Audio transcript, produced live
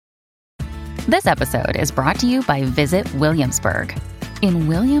This episode is brought to you by Visit Williamsburg. In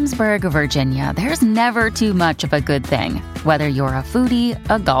Williamsburg, Virginia, there's never too much of a good thing. Whether you're a foodie,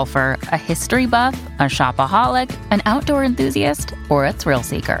 a golfer, a history buff, a shopaholic, an outdoor enthusiast, or a thrill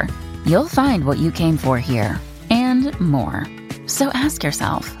seeker, you'll find what you came for here and more. So ask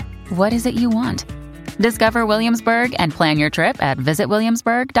yourself, what is it you want? Discover Williamsburg and plan your trip at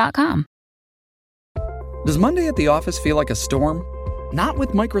visitwilliamsburg.com. Does Monday at the office feel like a storm? Not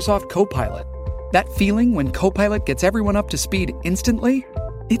with Microsoft Copilot. That feeling when Copilot gets everyone up to speed instantly?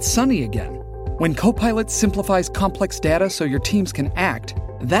 It's sunny again. When Copilot simplifies complex data so your teams can act,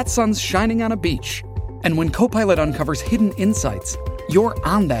 that sun's shining on a beach. And when Copilot uncovers hidden insights, you're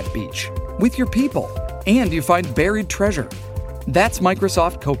on that beach with your people, and you find buried treasure. That's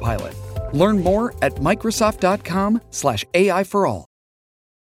Microsoft Copilot. Learn more at Microsoft.com/AI for all.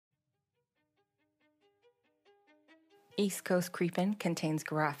 East Coast Creepin' contains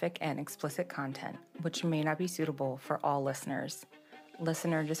graphic and explicit content, which may not be suitable for all listeners.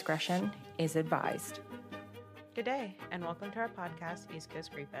 Listener discretion is advised. Good day, and welcome to our podcast, East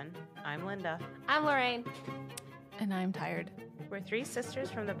Coast Creepin'. I'm Linda. I'm Lorraine. And I'm tired. We're three sisters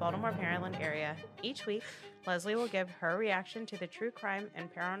from the Baltimore, Maryland area. Each week, Leslie will give her reaction to the true crime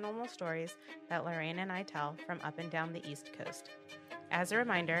and paranormal stories that Lorraine and I tell from up and down the East Coast. As a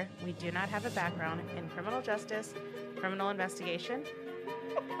reminder, we do not have a background in criminal justice, criminal investigation,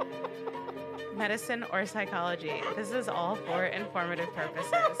 medicine, or psychology. This is all for informative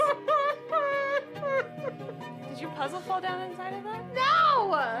purposes. Did your puzzle fall down inside of that?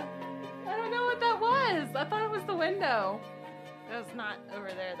 No! I don't know what that was. I thought it was the window. That was not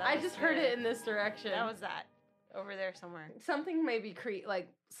over there. I just heard it in this direction. That was that. Over there somewhere. Something maybe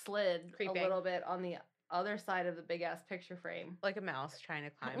slid Creeping. a little bit on the other side of the big ass picture frame. Like a mouse trying to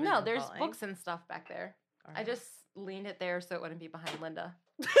climb. No, and there's falling. books and stuff back there. All I right. just leaned it there so it wouldn't be behind Linda.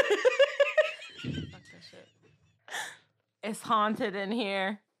 Fuck that shit. It's haunted in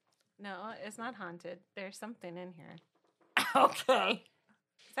here. No, it's not haunted. There's something in here. Okay.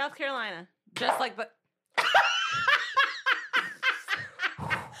 South Carolina. Just like the...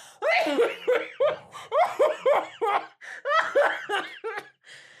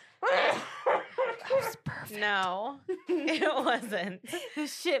 No, it wasn't.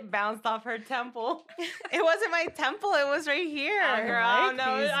 This shit bounced off her temple. It wasn't my temple. It was right here. Girl,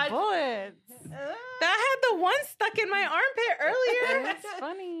 no, bullets. That had the one stuck in my armpit earlier. That's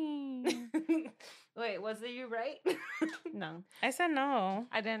funny. Wait, was it you right? No, I said no.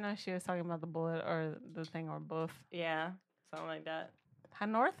 I didn't know she was talking about the bullet or the thing or both. Yeah, something like that. How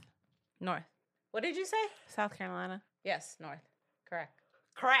north? North. What did you say? South Carolina. Yes, north. Correct.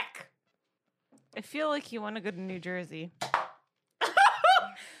 Crack. I feel like you want to go to New Jersey.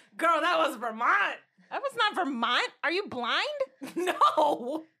 Girl, that was Vermont. That was not Vermont. Are you blind?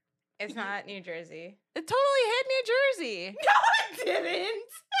 No. It's not New Jersey. It totally hit New Jersey. No, it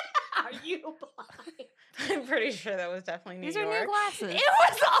didn't. Are you blind? I'm pretty sure that was definitely New These York. are new glasses. It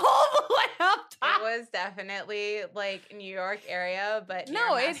was all the way up top. It was definitely like New York area, but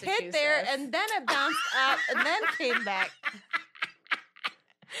No, near it hit there Massachusetts. and then it bounced up and then came back.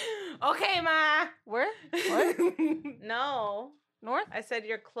 Okay, Ma. Where? What? No, North? I said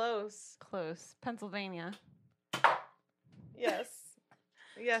you're close. Close. Pennsylvania. Yes.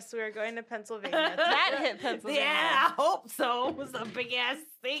 Yes, we were going to Pennsylvania. That hit Pennsylvania. Yeah, I hope so. It was a big ass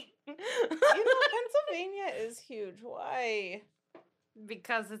state. Pennsylvania is huge. Why?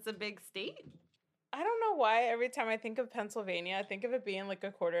 Because it's a big state. I don't know why every time I think of Pennsylvania, I think of it being like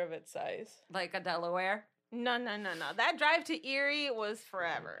a quarter of its size. Like a Delaware. No. That drive to Erie was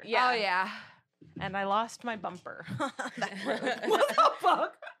forever. Yeah. Oh, yeah. And I lost my bumper. That road. What the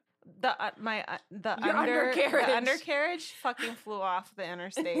fuck? The Your undercarriage. The undercarriage fucking flew off the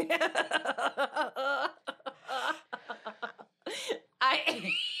interstate.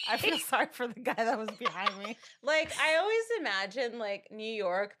 I feel sorry for the guy that was behind me. Like, I always imagine, like, New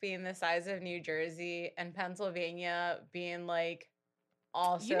York being the size of New Jersey and Pennsylvania being, like,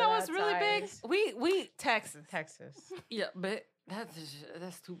 also You know what's that really size. big? We Texas. Texas. Yeah, but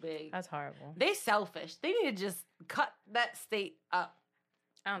that's too big. That's horrible. They selfish. They need to just cut that state up.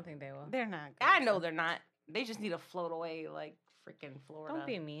 I don't think they will. They're not. I know they're not. They just need to float away like freaking Florida. Don't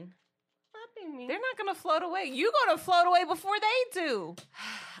be mean. Not being mean. They're not gonna float away. You gonna float away before they do.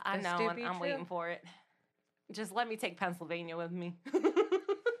 I This know, do and be I'm true. waiting for it. Just let me take Pennsylvania with me. It's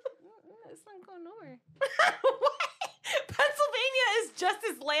not going nowhere. What? Pennsylvania is just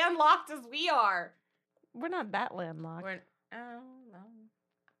as landlocked as we are. We're not that landlocked. Oh,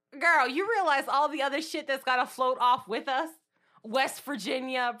 no. Girl, you realize all the other shit that's gotta float off with us? West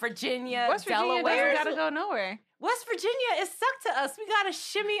Virginia, West Virginia Delaware. doesn't gotta go nowhere. West Virginia is sucked to us. We gotta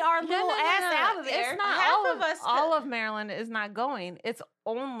shimmy our little ass out of there. It's not Half all of Maryland is not going. It's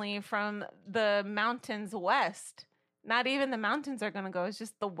only from the mountains west. Not even the mountains are going to go. It's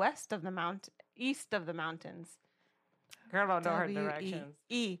just the west of the east of the mountains. Girl don't know her W-E-E. directions.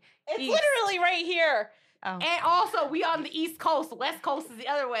 It's It's literally right here. Oh. And also, we on the East Coast. West Coast is the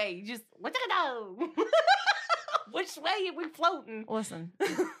other way. You just, what you know? Which way are we floating? Listen,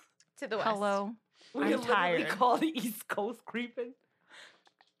 To the west. hello. We I'm literally tired. call the East Coast creeping.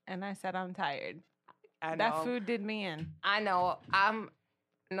 And I said I'm tired. I know. That food did me in. I know. I'm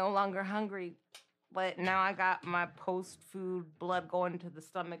no longer hungry, but now I got my post-food blood going to the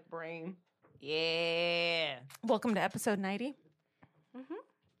stomach brain. Yeah. Welcome to episode 90. Mm-hmm.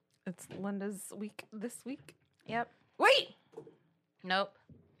 It's Linda's week this week. Yep. Wait. Nope.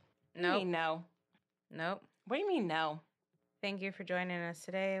 What do you mean no? Nope. What do you mean no? Thank you for joining us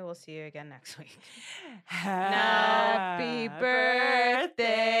today. We'll see you again next week. Happy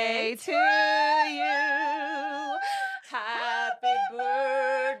birthday to you. Happy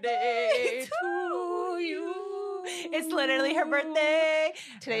birthday to you. It's literally her birthday.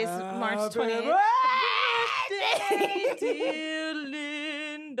 Today's March 20th. Birthday, dear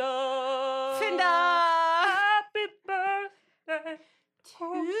Linda. Happy birthday to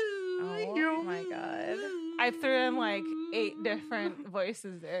you. Oh my God. I threw in like 8 different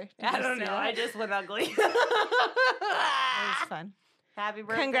voices there. Did I you don't see know. that? I just went ugly. It was fun. Happy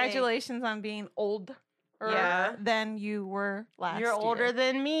birthday. Congratulations on being older Yeah. than you were last You're older year.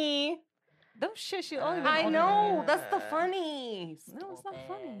 than me. No shit, she only been I older know. than That's the funny. you. No, it's not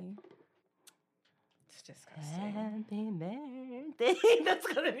funny. It's disgusting. Happy birthday. That's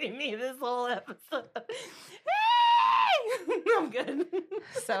going to be me this whole episode. Hey! I'm good.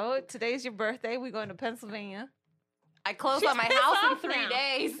 So today's your birthday. We're going to Pennsylvania. I closed She's on my pissed house in off 3 now.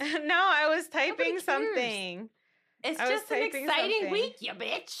 days. No, I was Nobody typing cares. something. It's I was just an typing exciting something. week, you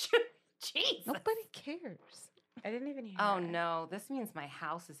bitch. Jesus. Nobody cares. I didn't even hear Oh it. no, this means my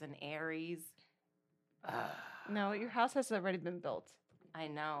house is in Aries. No, your house has already been built. I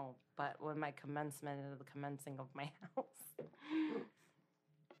know, but when my commencement is the commencing of my house.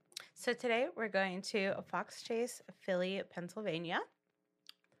 So today we're going to Fox Chase, Philly, Pennsylvania.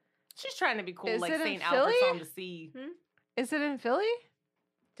 She's trying to be cool, Is like it in St. Albert's Philly? on the Sea. Is it in Philly?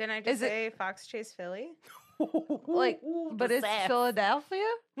 Didn't I just Is it- say Fox Chase, Philly? Like, Ooh, but the it's sass. Philadelphia?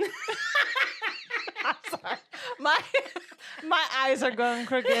 I'm sorry. My eyes are going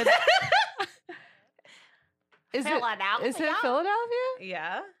crooked. Is it Philadelphia?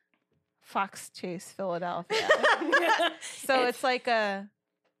 Yeah. Fox Chase, Philadelphia. So it's like a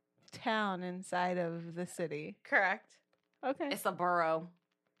town inside of the city. Correct. Okay. It's a borough.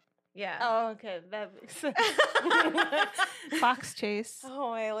 Yeah. Oh, okay. That makes sense. Fox Chase.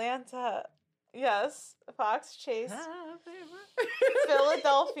 Oh, Atlanta. Yes. Fox Chase,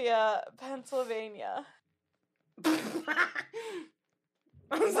 Philadelphia, Pennsylvania. Why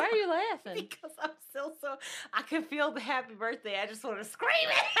are you laughing? Because I'm still so I can feel the happy birthday. I just want to scream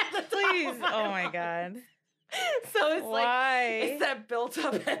it at the top Please. of my Oh my lungs. God. So it's like Why? it's that built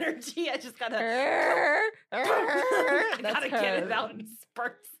up energy. I just gotta That's gotta get her. it out in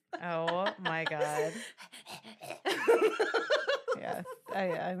spurts. Oh my God. Yeah,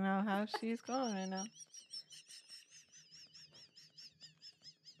 I know how she's going right now.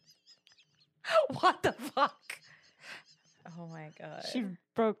 What the fuck? Oh my God. She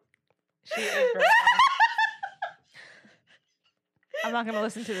broke. She is broken. I'm not gonna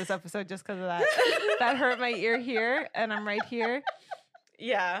listen to this episode just because of that. That hurt my ear here, and I'm right here.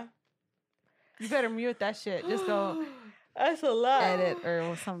 Yeah. You better mute that shit. Just go That's a lot. edit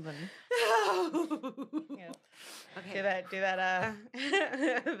or something. Yeah. Okay. Do that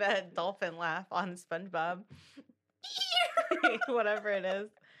that dolphin laugh on SpongeBob. Whatever it is.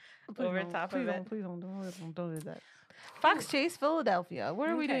 Over top of it. Please don't do that. Fox Chase, Philadelphia. What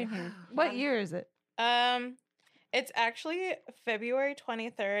are we Okay. doing here? What year is it? It's actually February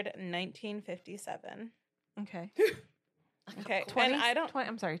 23rd, 1957. Okay. Okay. 20, And I don't 20,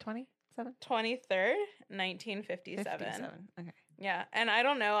 I'm sorry, 27? 23rd, 1957. 57. Okay. Yeah. And I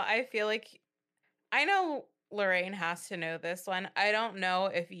don't know. I feel like I know Lorraine has to know this one. I don't know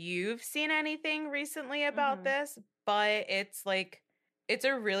if you've seen anything recently about Mhm. this, but it's like it's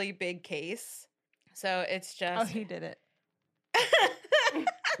a really big case. So it's Oh, just he did it.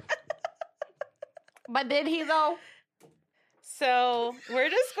 But did he though? So we're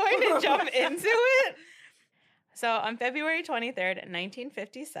just going to jump into it. So on February 23rd,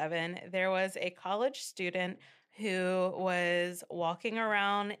 1957, there was a college student who was walking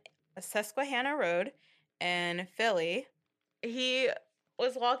around Susquehanna Road in Philly, he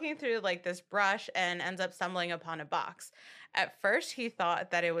was walking through like this brush and ends up stumbling upon a box. At first, he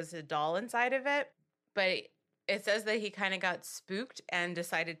thought that it was a doll inside of it, but it says that he kind of got spooked and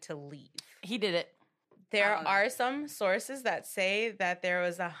decided to leave. He did it. There are some sources that say that there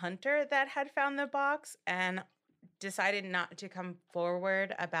was a hunter that had found the box and decided not to come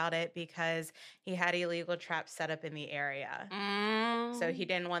forward about it because he had illegal traps set up in the area. So he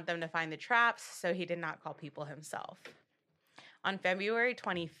didn't want them to find the traps, so he did not call people himself. On February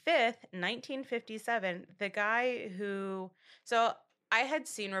 25th, 1957, the guy who... So I had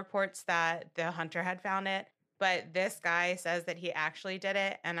seen reports that the hunter had found it, but this guy says that he actually did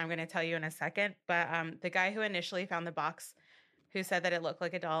it, and I'm going to tell you in a second. But the guy who initially found the box, who said that it looked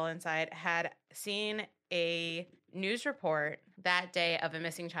like a doll inside, had seen a news report that day of a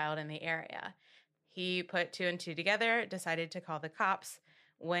missing child in the area. He put two and two together, decided to call the cops.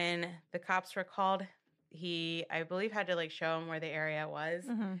 When the cops were called, he, I believe, had to like show him where the area was.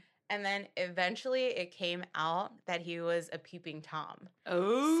 And then eventually it came out that he was a peeping Tom.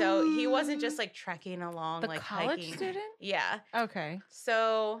 Oh. So he wasn't just like trekking along, The like college hiking. student? Yeah. Okay.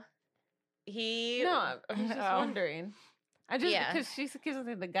 So he... No, I was just wondering. I just, because she keeps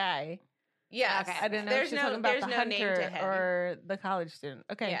saying the guy. Yes. I didn't know if she was talking about the no name hunter to him. or the college student.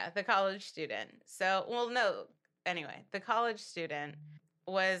 Okay. Yeah, the college student. So, well, no. Anyway, the college student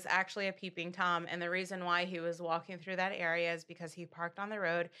was actually a peeping Tom, and the reason why he was walking through that area is because he parked on the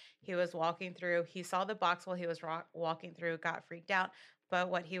road. He was walking through. He saw the box while he was walking through, got freaked out. But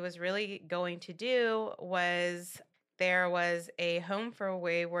what he was really going to do was there was a home for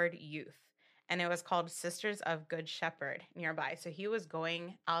wayward youth, and it was called Sisters of Good Shepherd nearby. So he was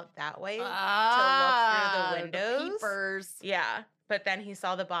going out that way to look through the windows. The peepers. Yeah, but then he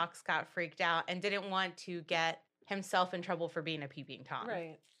saw the box, got freaked out, and didn't want to get himself in trouble for being a peeping Tom.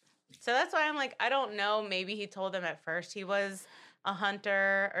 Right. So that's why I'm like, I don't know. Maybe he told them at first he was a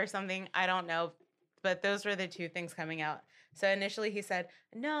hunter or something. I don't know. But those were the two things coming out. So initially he said,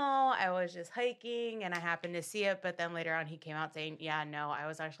 no, I was just hiking and I happened to see it. But then later on he came out saying, yeah, no, I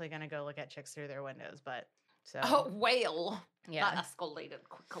was actually going to go look at chicks through their windows. But so. Oh, well. Yeah. That escalated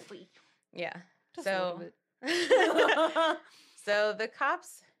quickly. Yeah. Just a little bit. So the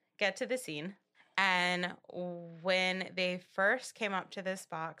cops get to the scene. And when they first came up to this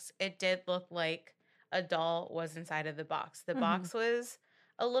box, it did look like a doll was inside of the box. The box was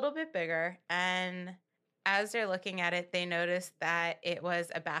a little bit bigger. And as they're looking at it, they noticed that it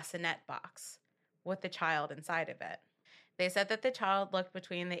was a bassinet box with the child inside of it. They said that the child looked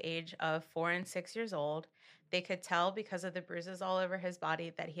between the age of 4 and 6 years old. They could tell because of the bruises all over his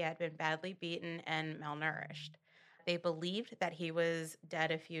body that he had been badly beaten and malnourished. They believed that he was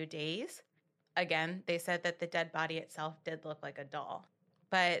dead a few days. Again, they said that the dead body itself did look like a doll,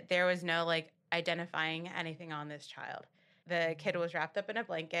 but there was no like identifying anything on this child. The kid was wrapped up in a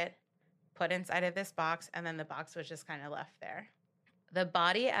blanket, put inside of this box, and then the box was just kind of left there. The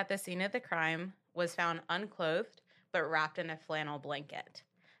body at the scene of the crime was found unclothed, but wrapped in a flannel blanket.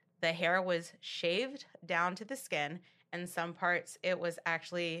 The hair was shaved down to the skin, and some parts it was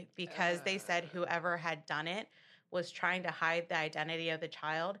actually because they said whoever had done it was trying to hide the identity of the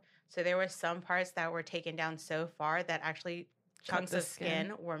child. So there were some parts that were taken down so far that actually chunks of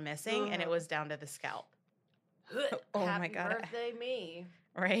skin were missing, and it was down to the scalp. Oh Happy my God. birthday, me.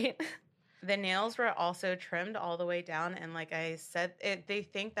 Right? The nails were also trimmed all the way down. And like I said, they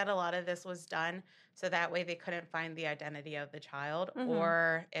think that a lot of this was done so that way they couldn't find the identity of the child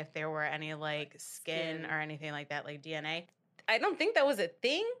or if there were any like skin or anything like that, like DNA. I don't think that was a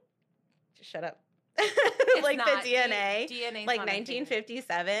thing. Just shut up. Like not. the DNA. DNA's like not a thing.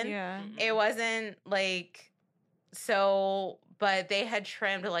 1957. Yeah. It wasn't like so, but they had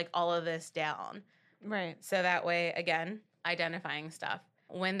trimmed like all of this down. Right. So that way, again, identifying stuff.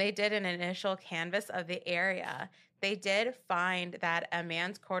 When they did an initial canvass of the area, they did find that a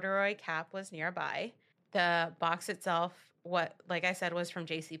man's corduroy cap was nearby. The box itself, what, like I said, was from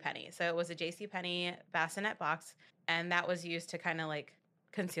JCPenney. So it was a JCPenney bassinet box, and that was used to kind of like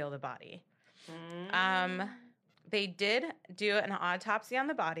conceal the body. They did do an autopsy on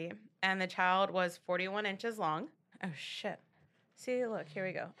the body, and the child was 41 inches long. Oh, shit. See, look, here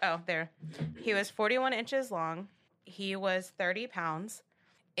we go. Oh, there. He was 41 inches long. He was 30 pounds.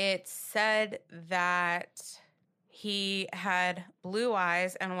 It said that he had blue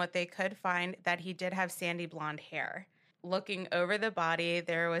eyes, and what they could find that he did have sandy blonde hair. Looking over the body,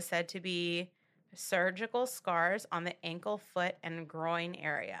 there was said to be surgical scars on the ankle, foot, and groin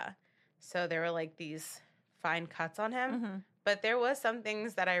area. So there were like these fine cuts on him. But there was some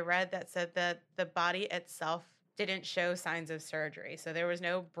things that I read that said that the body itself didn't show signs of surgery. So there was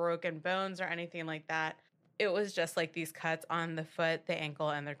no broken bones or anything like that. it was just like these cuts on the foot, the ankle,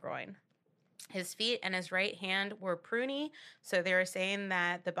 and the groin. His feet and his right hand were pruny, so they were saying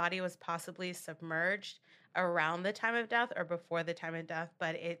that the body was possibly submerged around the time of death or before the time of death,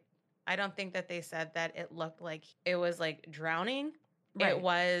 but I don't think that they said that it looked like it was like drowning. Right. It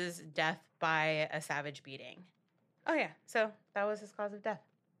was death by a savage beating. Oh yeah, so that was his cause of death.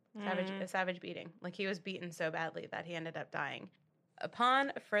 A savage beating. Like he was beaten so badly that he ended up dying.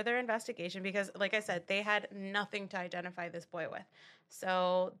 Upon further investigation, because like I said, they had nothing to identify this boy with.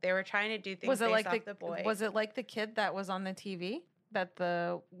 So they were trying to do things based off the boy. Was it like the kid that was on the TV that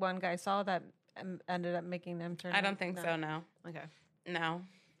the one guy saw that ended up making them turn? I don't think so, no. Okay. No.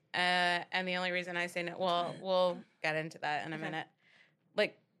 And the only reason I say no, well, we'll get into that in a minute.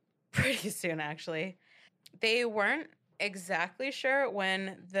 Like, pretty soon, actually. They weren't exactly sure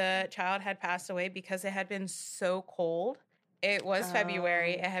when the child had passed away because it had been so cold. It was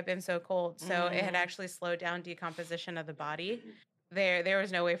February. It had been so cold. So it had actually slowed down decomposition of the body. There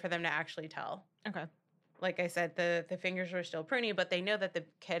was no way for them to actually tell. Okay. Like I said, the fingers were still pruny, but they know that the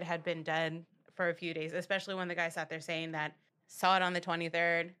kid had been dead for a few days, especially when the guy sat there saying that saw it on the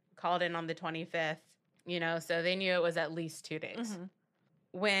 23rd, called in on the 25th, so they knew it was at least 2 days. Mm-hmm.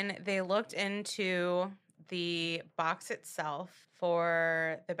 When they looked into the box itself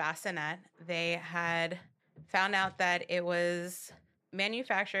for the bassinet, they had found out that it was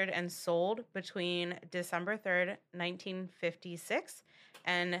manufactured and sold between December 3rd, 1956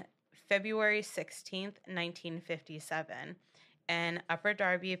 and February 16th, 1957 in Upper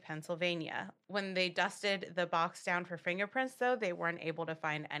Darby, Pennsylvania. When they dusted the box down for fingerprints, though, they weren't able to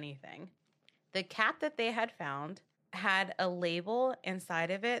find anything. The cap that they had found had a label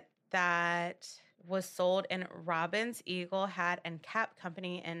inside of it that was sold in Robbins Eagle Hat and Cap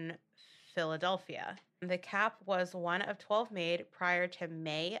Company in Philadelphia. The cap was one of 12 made prior to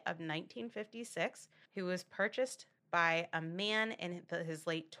May of 1956, who was purchased by a man in his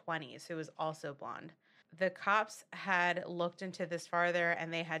late 20s who was also blonde. The cops had looked into this farther,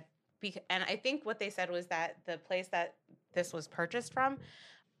 and and I think what they said was that the place that this was purchased from,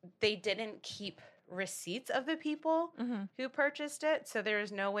 they didn't keep receipts of the people who purchased it, so there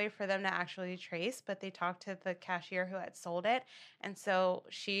was no way for them to actually trace, but they talked to the cashier who had sold it, and so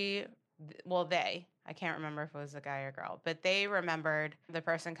I can't remember if it was a guy or girl, but they remembered the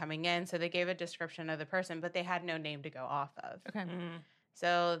person coming in, so they gave a description of the person, but they had no name to go off of. Okay.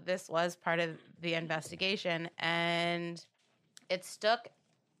 So this was part of the investigation, and it stuck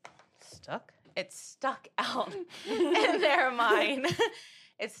out in their mind.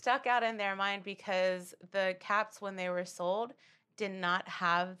 It stuck out in their mind because the caps, when they were sold, did not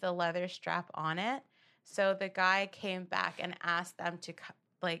have the leather strap on it. So the guy came back and asked them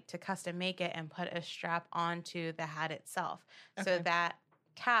to custom make it and put a strap onto the hat itself. Okay. So that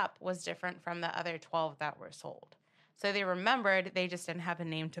cap was different from the other 12 that were sold. So they remembered, they just didn't have a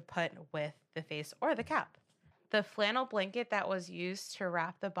name to put with the face or the cap. The flannel blanket that was used to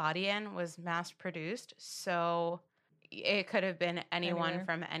wrap the body in was mass produced, so it could have been anyone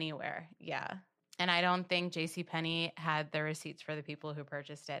from anywhere. Yeah. And I don't think JCPenney had the receipts for the people who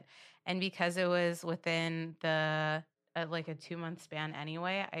purchased it. And because it was within a 2-month span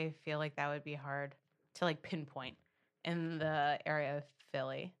anyway, I feel like that would be hard to pinpoint in the area of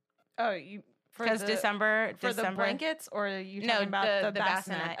Philly. Oh, because December the blankets, or are you talking about the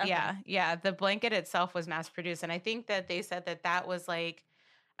bassinet? Okay. Yeah. The blanket itself was mass produced, and I think that they said that was like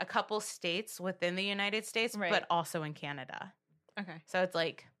a couple states within the United States, right, but also in Canada. Okay. So it's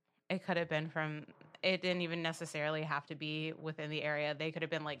like it could have been it didn't even necessarily have to be within the area. They could have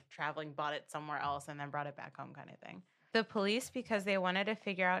been traveling, bought it somewhere else, and then brought it back home kind of thing. The police, because they wanted to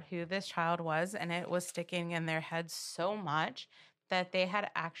figure out who this child was, and it was sticking in their heads so much that they had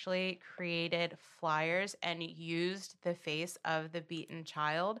actually created flyers and used the face of the beaten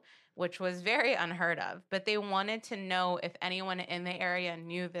child, which was very unheard of. But they wanted to know if anyone in the area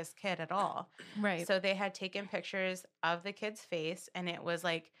knew this kid at all. Right. So they had taken pictures of the kid's face, and it was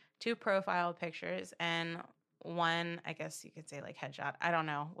 2 profile pictures and one, I guess you could say headshot. I don't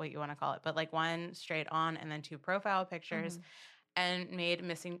know what you want to call it, but one straight on and then 2 profile pictures, and made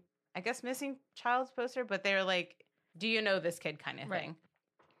missing child's poster, but they were do you know this kid kind of thing. Right.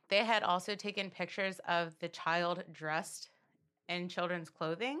 They had also taken pictures of the child dressed in children's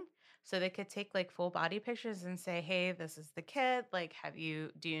clothing, so they could take full body pictures and say, hey, this is the kid.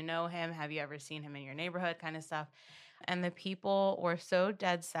 Do you know him? Have you ever seen him in your neighborhood kind of stuff? And the people were so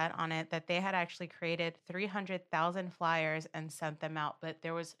dead set on it that they had actually created 300,000 flyers and sent them out, but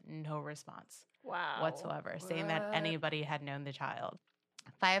there was no response whatsoever saying that anybody had known the child.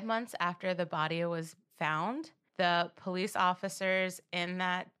 5 months after the body was found, the police officers in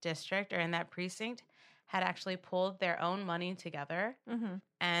that district or in that precinct had actually pulled their own money together Mm-hmm.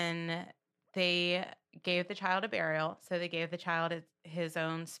 and they gave the child a burial. So they gave the child his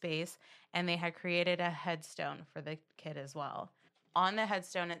own space, and they had created a headstone for the kid as well. On the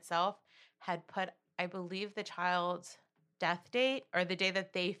headstone itself had put, I believe, the child's death date or the day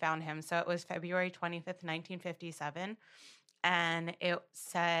that they found him. So it was February 25th, 1957. And it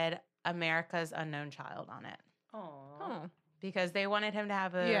said America's Unknown Child on it Oh. because they wanted him to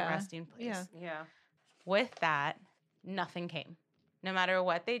have a resting place. Yeah. With that, nothing came. No matter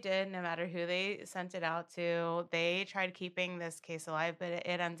what they did, no matter who they sent it out to, they tried keeping this case alive, but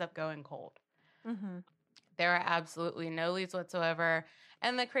it ends up going cold. Mm-hmm. There are absolutely no leads whatsoever.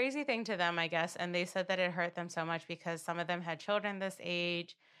 And the crazy thing to them, I guess, and they said that it hurt them so much because some of them had children this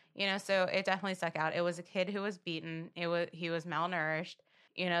age, so it definitely stuck out. It was a kid who was beaten. He was malnourished.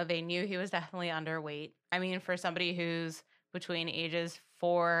 They knew he was definitely underweight. I mean, for somebody who's between ages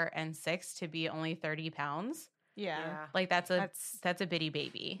 4 and 6 to be only 30 pounds. Yeah. Like that's a bitty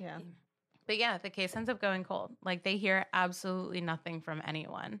baby. Yeah. But yeah, the case ends up going cold. Like they hear absolutely nothing from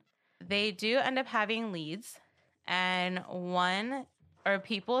anyone. They do end up having leads, and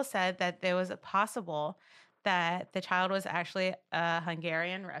people said that there was a possible that the child was actually a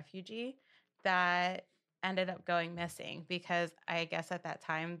Hungarian refugee that ended up going missing because I guess at that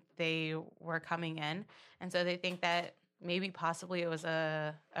time they were coming in, and so they think that maybe possibly it was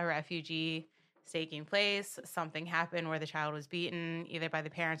a refugee staking place. Something happened where the child was beaten either by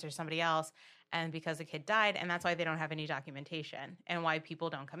the parents or somebody else, and because the kid died, and that's why they don't have any documentation and why people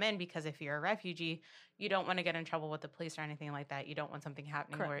don't come in, because if you're a refugee, you don't want to get in trouble with the police or anything like that. You don't want something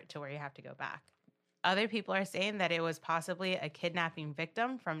happening where you have to go back. Other people are saying that it was possibly a kidnapping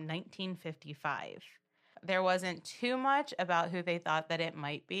victim from 1955. There wasn't too much about who they thought that it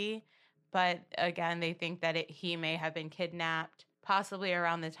might be, but again, they think that he may have been kidnapped possibly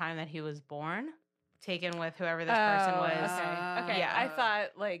around the time that he was born, taken with whoever this person was. Okay. Yeah. I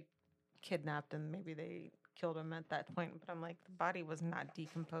thought like kidnapped and maybe they killed him at that point, but I'm like, the body was not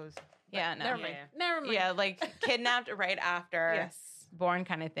decomposed. But Yeah, no. Never mind. Yeah, like kidnapped right after Yes. born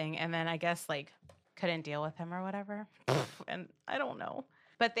kind of thing. And then I guess like couldn't deal with him or whatever. And I don't know.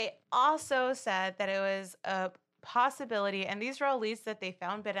 But they also said that it was a possibility, and these were all leads that they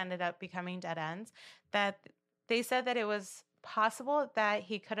found but ended up becoming dead ends, that they said that it was possible that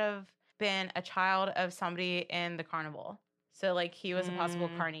he could have been a child of somebody in the carnival. So like he was a possible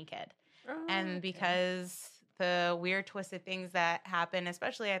carny kid. And because the weird twisted things that happened,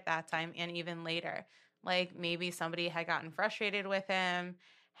 especially at that time and even later, like maybe somebody had gotten frustrated with him,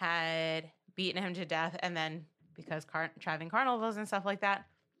 had beaten him to death, and then because traveling carnivals and stuff like that,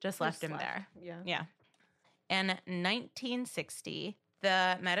 just left him there. Yeah. In 1960,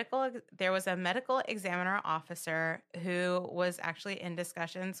 there was a medical examiner officer who was actually in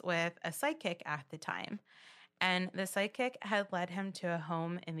discussions with a psychic at the time. And the psychic had led him to a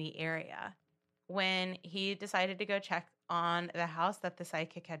home in the area. When he decided to go check on the house that the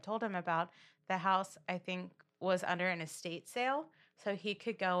psychic had told him about, the house, I think, was under an estate sale. So he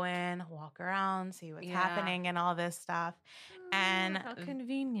could go in, walk around, see what's happening and all this stuff. And how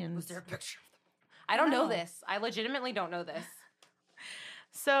convenient. Was there a picture of them? I don't know this. I legitimately don't know this.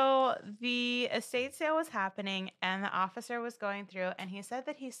 So the estate sale was happening, and the officer was going through, and he said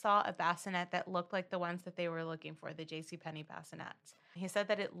that he saw a bassinet that looked like the ones that they were looking for, the JCPenney bassinets. He said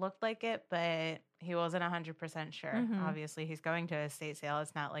that it looked like it, but he wasn't 100% sure. Mm-hmm. Obviously, he's going to a estate sale.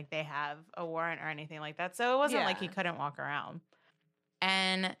 It's not like they have a warrant or anything like that. So it wasn't like he couldn't walk around.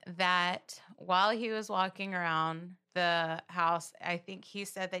 And that while he was walking around the house, I think he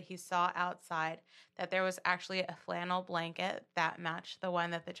said that he saw outside that there was actually a flannel blanket that matched the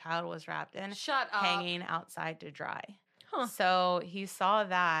one that the child was wrapped in. Shut up. Hanging outside to dry. Huh. So he saw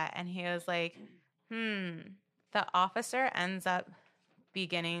that and he was like, The officer ends up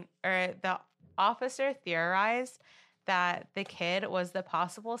the officer theorized that the kid was the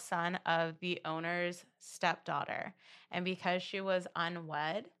possible son of the owner's stepdaughter. And because she was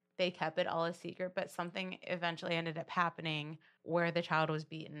unwed, they kept it all a secret, but something eventually ended up happening where the child was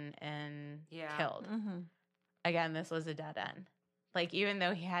beaten and killed. Mm-hmm. Again, this was a dead end. Like, even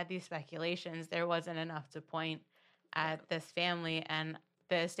though he had these speculations, there wasn't enough to point at this family. And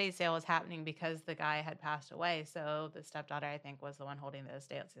the estate sale was happening because the guy had passed away. So the stepdaughter, I think, was the one holding the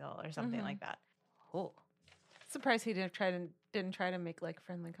estate sale or something like that. Oh. Surprised he didn't try to make like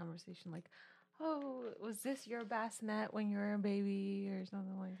friendly conversation, like, oh, was this your bassinet when you were a baby or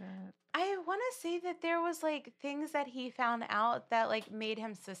something like that? I want to say that there was like things that he found out that like made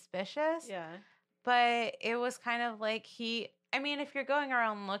him suspicious. Yeah. But it was kind of like if you're going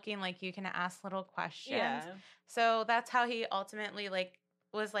around looking, like you can ask little questions. Yeah. So that's how he ultimately like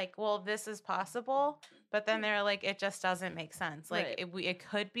was like, well, this is possible. But then they're like, it just doesn't make sense. Like, it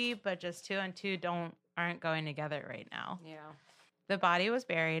could be, but just 2 and 2 aren't going together right now. Yeah. The body was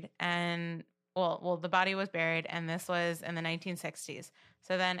buried and the body was buried, and this was in the 1960s.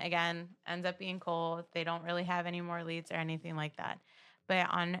 So then again, ends up being cold. They don't really have any more leads or anything like that. But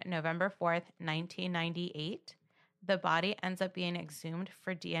on November 4th, 1998, the body ends up being exhumed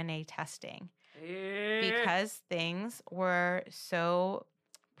for DNA testing because things were so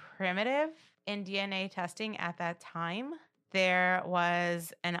primitive in DNA testing at that time. There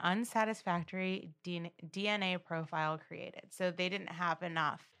was an unsatisfactory DNA profile created. So they didn't have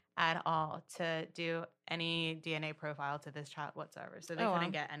enough at all to do any DNA profile to this child whatsoever. So they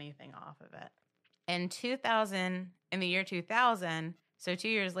couldn't get anything off of it. In the year 2000, so 2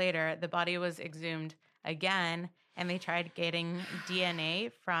 years later, the body was exhumed again, and they tried getting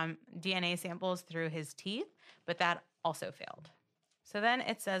DNA samples through his teeth, but that also failed. So then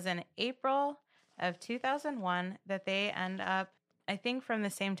it says in April of 2001 that they end up, I think from the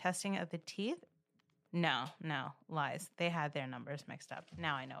same testing of the teeth. No, lies. They had their numbers mixed up.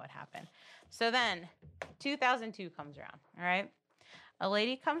 Now I know what happened. So then 2002 comes around, all right? A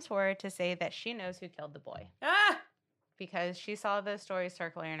lady comes forward to say that she knows who killed the boy. Because she saw the story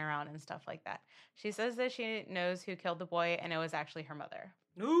circling around and stuff like that. She says that she knows who killed the boy, and it was actually her mother.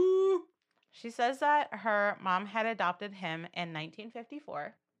 No. She says that her mom had adopted him in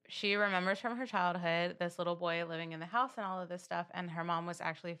 1954. She remembers from her childhood this little boy living in the house and all of this stuff, and her mom was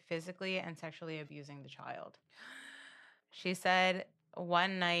actually physically and sexually abusing the child. She said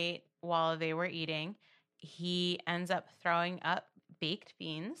one night while they were eating, he ends up throwing up baked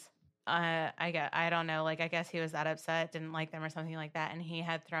beans. I don't know, like I guess he was that upset, didn't like them or something like that, and he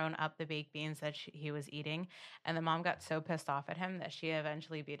had thrown up the baked beans that he was eating, and the mom got so pissed off at him that she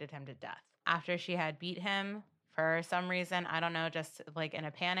eventually beated him to death. After she had beat him, for some reason, I don't know, just like in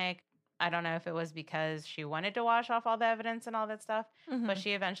a panic. I don't know if it was because she wanted to wash off all the evidence and all that stuff, but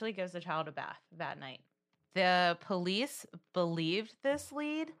she eventually gives the child a bath that night. The police believed this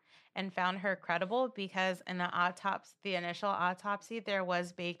lead and found her credible because in the initial autopsy, there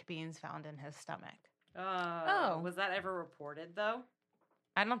was baked beans found in his stomach. Was that ever reported though?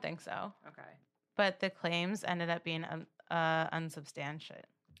 I don't think so. Okay. But the claims ended up being unsubstantiated.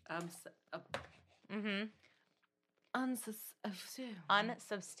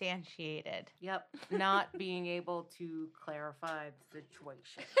 Unsubstantiated. Yep. Not being able to clarify the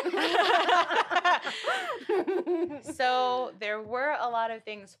situation. So there were a lot of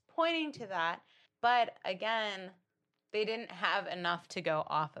things pointing to that, but again, they didn't have enough to go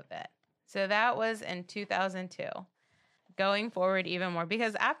off of it. So that was in 2002. Going forward even more,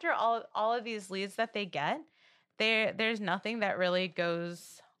 because after all of these leads that they get, there's nothing that really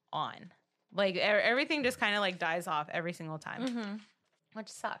goes on. Like everything just kind of like dies off every single time, which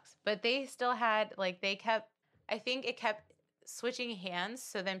sucks. But they still had I think it kept switching hands.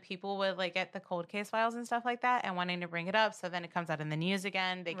 So then people would like get the cold case files and stuff like that and wanting to bring it up. So then it comes out in the news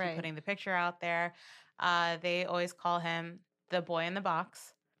again. They keep putting the picture out there. They always call him the boy in the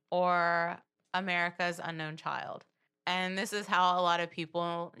box or America's unknown child. And this is how a lot of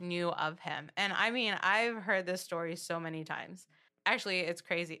people knew of him. And I mean, I've heard this story so many times. Actually, it's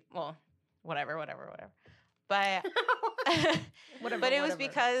crazy. Well, whatever. But but it was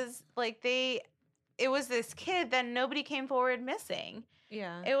because like it was this kid that nobody came forward missing.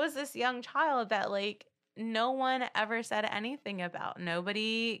 Yeah. It was this young child that like no one ever said anything about.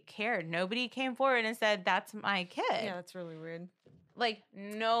 Nobody cared. Nobody came forward and said, that's my kid. Yeah, that's really weird. Like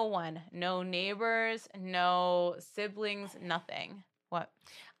no one, no neighbors, no siblings, nothing. What?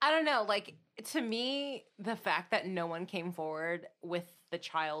 I don't know. Like, to me, the fact that no one came forward with the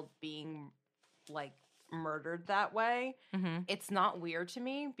child being, like, murdered that way, it's not weird to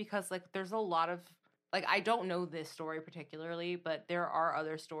me because, like, there's a lot of, like, I don't know this story particularly, but there are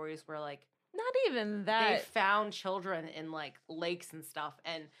other stories where, like, not even that. They found children in, like, lakes and stuff,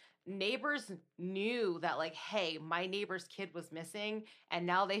 and neighbors knew that, like, hey, my neighbor's kid was missing, and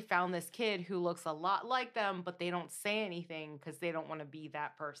now they found this kid who looks a lot like them, but they don't say anything because they don't want to be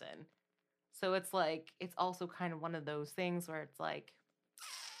that person. So it's like, it's also kind of one of those things where it's like,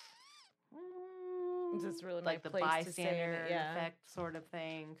 is this really like my the place bystander to say it? effect sort of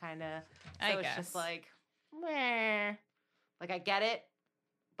thing, kind of. So I it's guess. just like, meh. Like, I get it,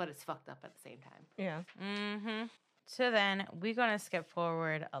 but it's fucked up at the same time. Yeah. So then we're going to skip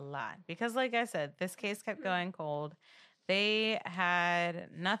forward a lot because, like I said, this case kept going cold. They had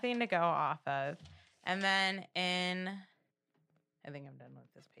nothing to go off of. And then I think I'm done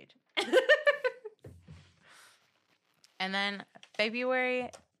with this page. And then February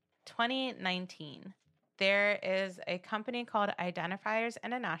 2019, there is a company called Identifiers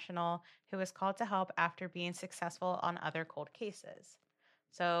International who was called to help after being successful on other cold cases.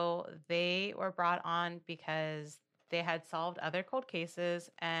 So they were brought on because they had solved other cold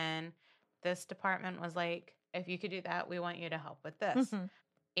cases, and this department was like, if you could do that, we want you to help with this.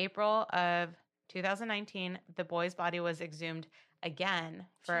 April of 2019, the boy's body was exhumed again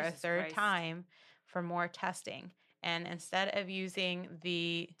for a third time for more testing. And instead of using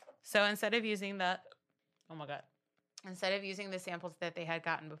the samples that they had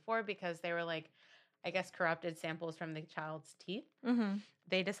gotten before, because they were like, I guess, corrupted samples from the child's teeth,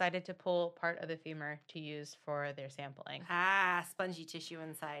 they decided to pull part of the femur to use for their sampling. Spongy tissue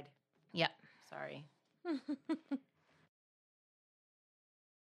inside. Yep. Sorry.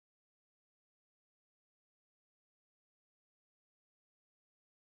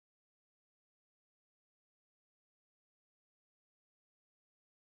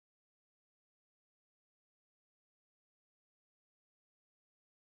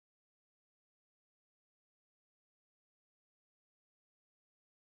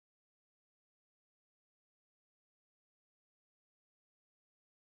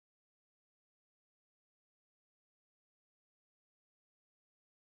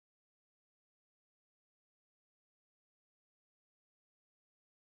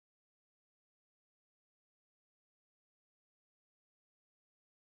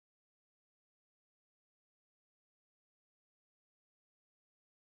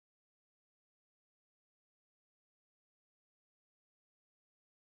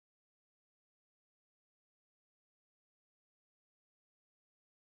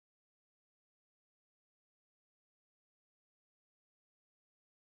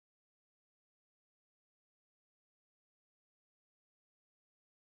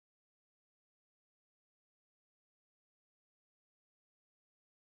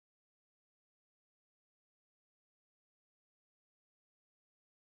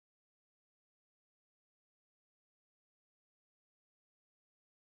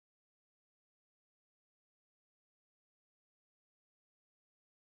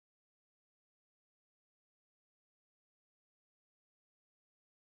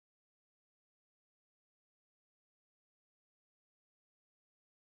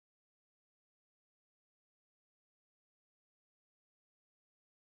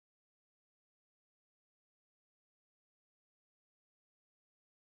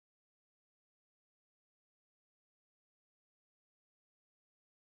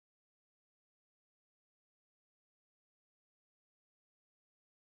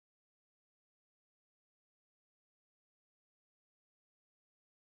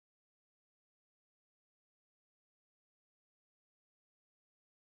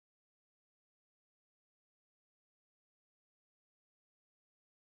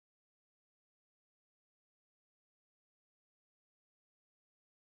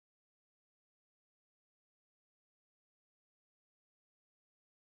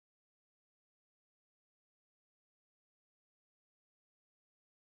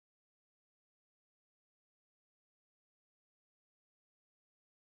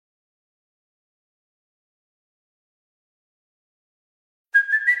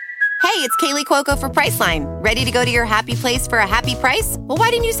 Hey, it's Kaylee Cuoco for Priceline. Ready to go to your happy place for a happy price? Well, why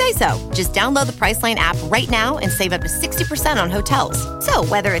didn't you say so? Just download the Priceline app right now and save up to 60% on hotels. So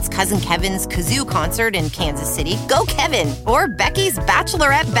whether it's Cousin Kevin's Kazoo Concert in Kansas City, go Kevin, or Becky's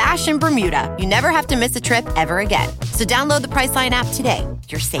Bachelorette Bash in Bermuda, you never have to miss a trip ever again. So download the Priceline app today.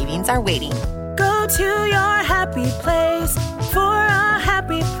 Your savings are waiting. Go to your happy place for a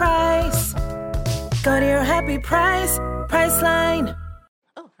happy price. Go to your happy price, Priceline.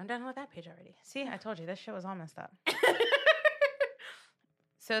 Oh, I'm done with that page already. See, I told you this shit was all messed up.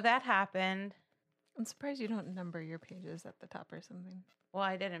 So that happened. I'm surprised you don't number your pages at the top or something. Well,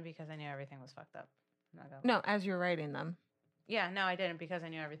 I didn't because I knew everything was fucked up. No, as you're writing them. Yeah, no, I didn't because I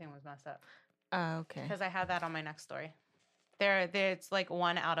knew everything was messed up. Okay. Because I have that on my next story. It's like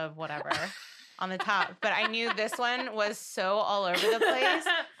one out of whatever on the top. But I knew this one was so all over the place.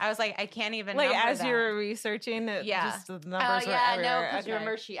 I was like, I can't even like number as that. you were researching it, just the numbers were everywhere. No, because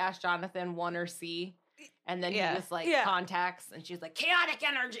remember she asked Jonathan 1 or C, and then he was like contacts, and she was like chaotic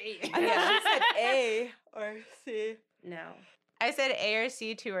energy. I thought she said A or C. No, I said A or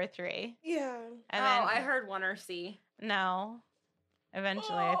C, 2 or 3. Yeah. And then, then I heard 1 or C. No,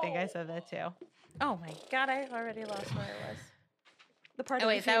 eventually I think I said that too. Oh my god, I already lost where I was. The part oh of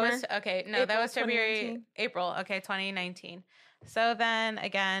wait, the that femur? was okay. No, that was February, April. Okay, 2019. So then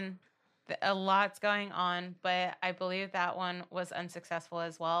again, a lot's going on, but I believe that one was unsuccessful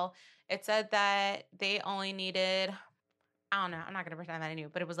as well. It said that they only needed, I don't know, I'm not going to pretend that I knew,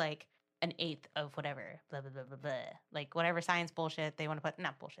 but it was like an eighth of whatever, blah, blah, blah, blah, blah. Like whatever science bullshit they want to put.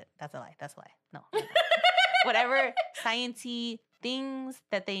 Not bullshit. That's a lie. That's a lie. No. Whatever sciencey things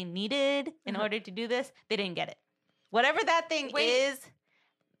that they needed in order to do this, they didn't get it. Whatever that thing is.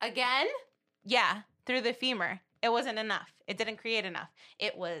 Again? Yeah, through the femur. It wasn't enough. It didn't create enough.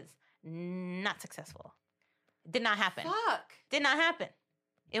 It was not successful. It did not happen. Fuck. Did not happen.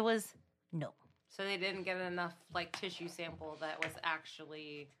 It was no. So they didn't get enough like tissue sample that was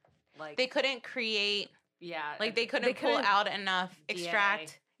actually like They couldn't create. Yeah. Like they couldn't pull out enough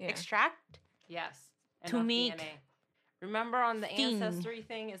extract. Yeah. Extract. Yes. To enough make DNA. Remember on the thing. ancestry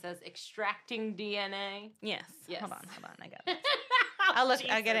thing, it says extracting DNA. Yes. Yes. Hold on. I got it. I'll look.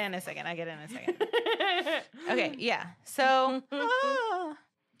 I'll get it in a second. Okay. Yeah. So.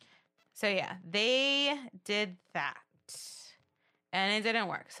 So yeah, they did that, and it didn't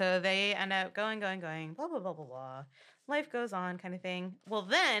work. So they end up going, blah blah blah blah blah. Life goes on, kind of thing. Well,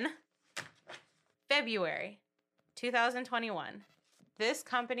 then February 2021, this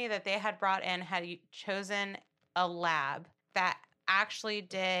company that they had brought in had chosen a lab that actually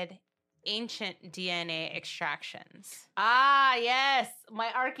did ancient DNA extractions. Ah, yes.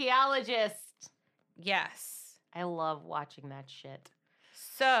 My archaeologist. Yes. I love watching that shit.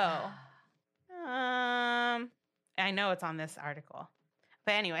 So, I know it's on this article.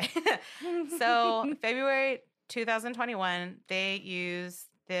 But anyway, so February 2021, they use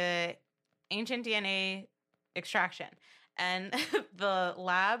the ancient DNA extraction. And the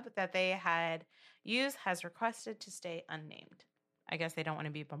lab that they had used has requested to stay unnamed. I guess they don't want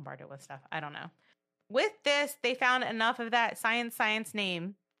to be bombarded with stuff. I don't know. With this, they found enough of that science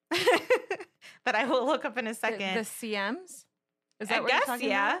name that I will look up in a second. The CMs? Is that I what guess, you're talking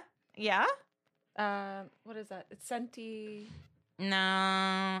yeah. about? Yeah. What is that? It's Senti.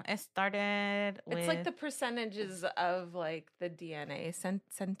 No, it started with... It's like the percentages of like the DNA.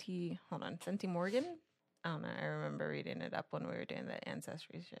 Senti. Hold on. Senti Morgan? I don't know. I remember reading it up when we were doing the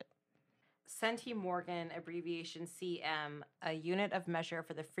ancestry shit. Centimorgan, abbreviation CM, a unit of measure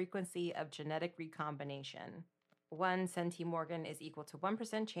for the frequency of genetic recombination. 1 centimorgan is equal to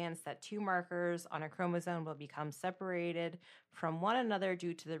 1% chance that two markers on a chromosome will become separated from one another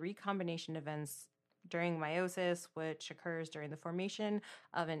due to the recombination events during meiosis, which occurs during the formation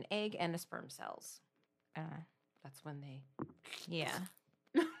of an egg and a sperm cells. That's when they... Yeah.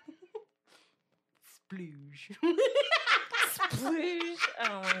 Splooge. Splooge.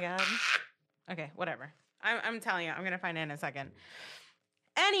 Oh my god. Okay, whatever. I'm telling you, I'm going to find it in a second.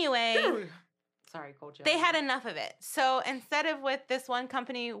 Anyway... Sorry, Coach. They had enough of it. So instead of with this one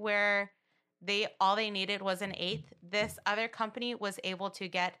company where all they needed was an eighth, this other company was able to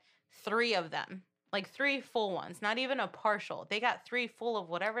get 3 of them. Like 3 full ones, not even a partial. They got 3 full of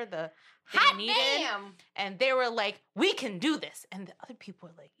whatever they needed. Damn. And they were like, we can do this. And the other people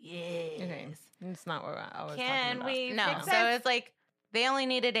were like, yes. Okay. It's not what I was Can talking we No. fix So it? it's like they only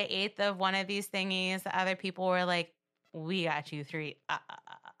needed an eighth of one of these thingies. The other people were like, we got you 3.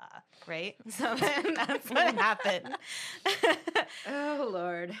 Right? So then that's what happened. Oh,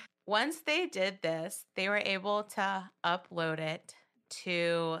 Lord. Once they did this, they were able to upload it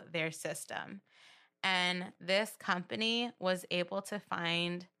to their system. And this company was able to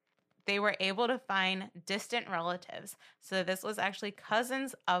find distant relatives. So this was actually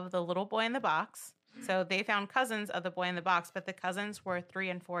cousins of the little boy in the box. So they found cousins of the boy in the box, but the cousins were 3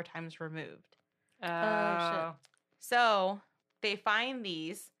 and 4 times removed. Oh, shit. So they find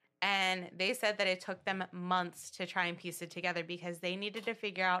these, and they said that it took them months to try and piece it together because they needed to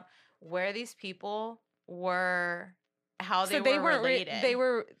figure out where these people were, how they were related. They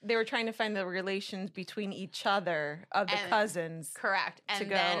were trying to find the relations between each other of the cousins. Correct. And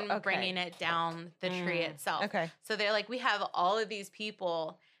then bringing it down the tree itself. Okay. So they're like, we have all of these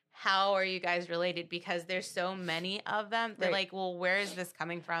people. How are you guys related? Because there's so many of them. They're like, well, where is this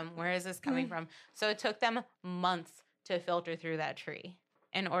coming from? Where is this coming from? So it took them months to filter through that tree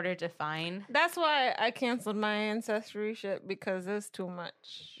in order to find. That's why I canceled my ancestry shit because it's too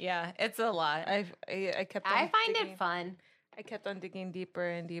much. Yeah, it's a lot. I kept on I find digging, it fun. I kept on digging deeper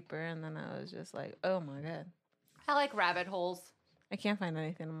and deeper, and then I was just like, oh my god. I like rabbit holes. I can't find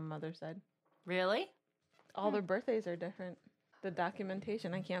anything on my mother's side. Really? All their birthdays are different. The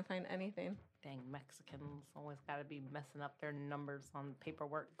documentation, I can't find anything. Dang, Mexicans always got to be messing up their numbers on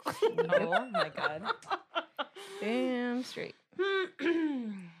paperwork. Oh my god. Damn straight.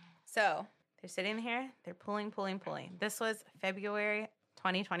 So they're sitting here, they're pulling. This was February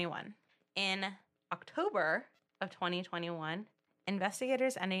 2021. In October of 2021,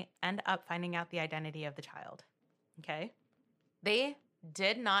 investigators end up finding out the identity of the child. Okay? They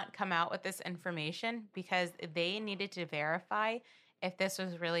did not come out with this information because they needed to verify if this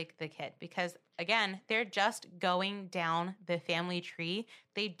was really the kid. Because, again, they're just going down the family tree.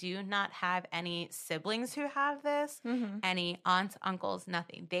 They do not have any siblings who have this, any aunts, uncles,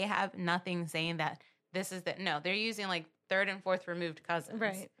 nothing. They have nothing saying that this is the... No, they're using, like, third and fourth removed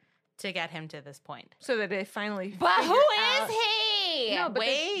cousins to get him to this point. So that they finally But who out, is he? No, but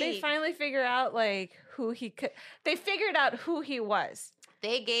they finally figure out, like, who he could... They figured out who he was.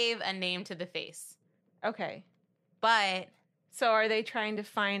 They gave a name to the face. Okay. But... So are they trying to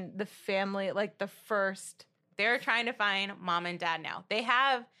find the family, like the first... They're trying to find mom and dad now. They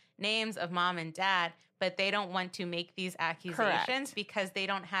have names of mom and dad, but they don't want to make these accusations because they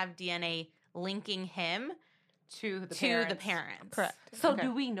don't have DNA linking him to the parents. Correct. So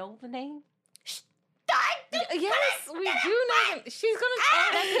do we know the name? Yes, we do know. She's going to tell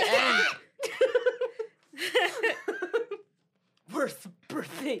it at the end. Worst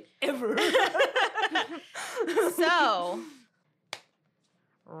birthday ever. So,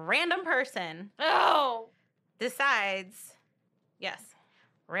 random person decides,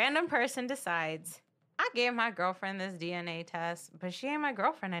 I gave my girlfriend this DNA test, but she ain't my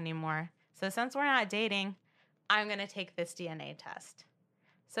girlfriend anymore. So since we're not dating, I'm going to take this DNA test.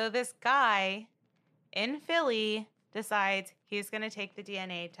 So this guy in Philly decides he's going to take the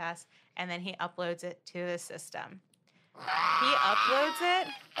DNA test, and then he uploads it to the system. He uploads it.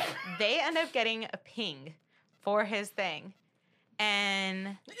 They end up getting a ping for his thing.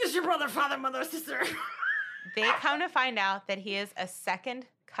 And is your brother, father, mother, sister? They come to find out that he is a second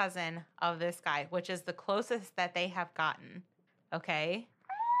cousin of this guy, which is the closest that they have gotten. Okay?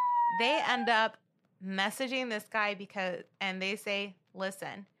 They end up messaging this guy and they say,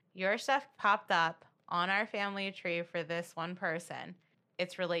 listen, your stuff popped up on our family tree for this one person.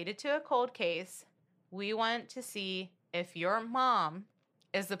 It's related to a cold case. We want to see if your mom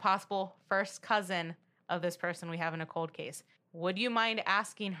is the possible first cousin of this person we have in a cold case. Would you mind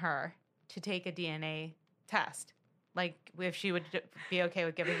asking her to take a DNA test? Like, if she would be okay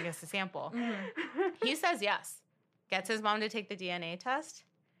with giving us a sample. He says yes. Gets his mom to take the DNA test.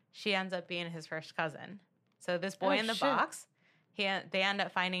 She ends up being his first cousin. So this boy in the box, they end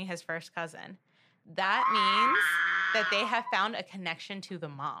up finding his first cousin. That means that they have found a connection to the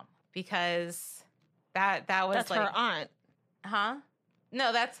mom because that was that's like her aunt. Huh?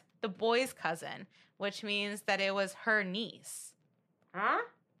 No, that's the boy's cousin, which means that it was her niece. Huh?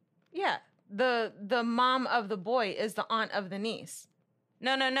 Yeah. The mom of the boy is the aunt of the niece.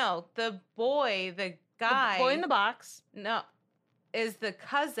 No. The boy, the guy. The boy in the box. No. Is the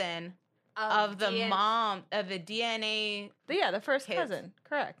cousin of the mom of the DNA. The first kids. cousin.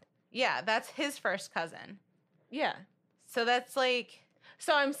 Correct. Yeah, that's his first cousin. Yeah. So that's like.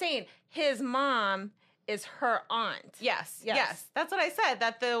 So I'm saying his mom is her aunt. Yes. That's what I said.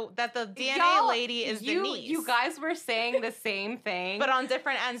 That the DNA lady is the niece. You guys were saying the same thing, but on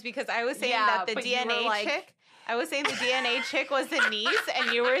different ends because I was saying that the DNA chick. I was saying the DNA chick was the niece,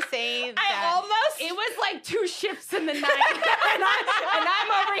 and you were saying that it was like two ships in the night, and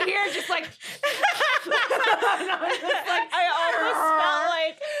I'm over here just like, I almost felt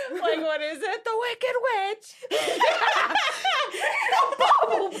like what is it? The Wicked Witch.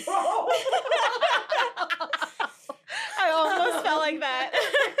 bubble, bro. I almost felt like that.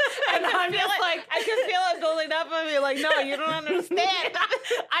 And I'm just like, I could feel it building up on me. Like, no, you don't understand.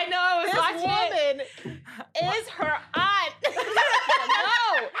 I know I was watching this woman is her aunt.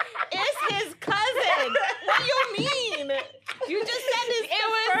 No, is his cousin. What do you mean? You just said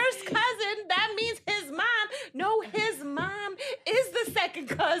first cousin. That means his mom. No, his mom is the second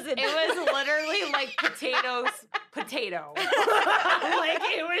cousin. It was literally like potato. Like,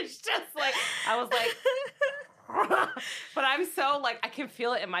 it was just like, I was like, but I'm so like, I can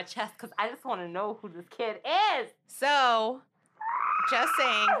feel it in my chest because I just want to know who this kid is. So, just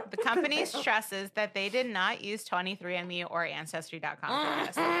saying, the company stresses that they did not use 23andMe or Ancestry.com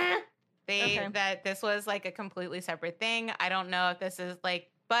for this. That this was like a completely separate thing. I don't know if this is like,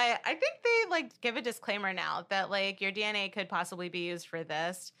 but I think they like give a disclaimer now that like your DNA could possibly be used for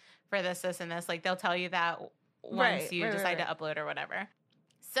this, and this. Like they'll tell you that once you decide to upload or whatever.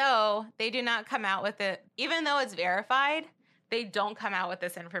 So they do not come out with it, even though it's verified, they don't come out with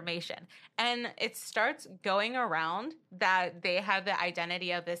this information. And it starts going around that they have the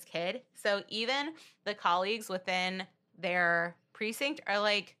identity of this kid. So even the colleagues within their precinct are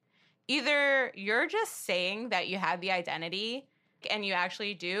like, either you're just saying that you have the identity and you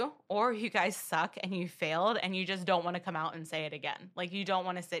actually do, or you guys suck and you failed and you just don't want to come out and say it again. Like you don't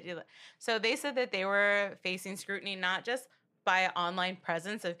want to sit. So they said that they were facing scrutiny, not just by online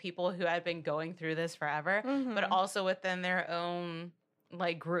presence of people who had been going through this forever, but also within their own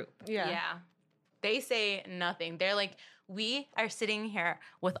like group. Yeah. They say nothing. They're like, we are sitting here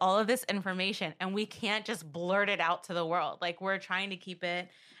with all of this information and we can't just blurt it out to the world. Like, we're trying to keep it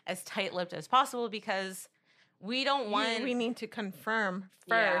as tight-lipped as possible because we don't want... We need to confirm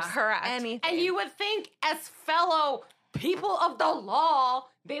Yeah. first. Correct. Anything. And you would think, as fellow people of the law,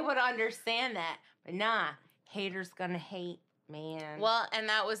 they would understand that. But nah, haters gonna hate, man. Well, and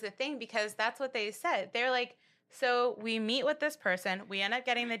that was the thing, because that's what they said. They're like, so we meet with this person, we end up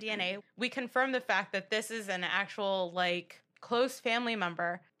getting the DNA, we confirm the fact that this is an actual, like, close family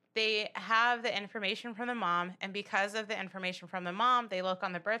member. They have the information from the mom, and because of the information from the mom, they look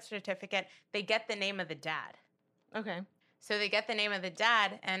on the birth certificate, they get the name of the dad. Okay. So they get the name of the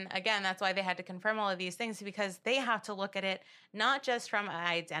dad, and again, that's why they had to confirm all of these things, because they have to look at it not just from an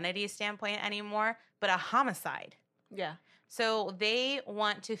identity standpoint anymore, but a homicide. Yeah. So they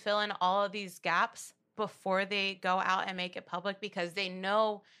want to fill in all of these gaps before they go out and make it public, because they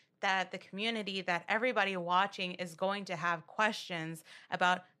know that the community, that everybody watching is going to have questions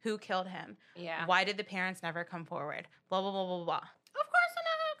about who killed him. Yeah. Why did the parents never come forward? Blah, blah, blah, blah, blah. Of course they're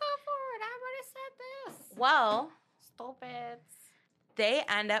not gonna go forward. I already said this. Well, Stupids. they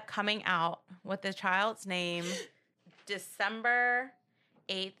end up coming out with the child's name December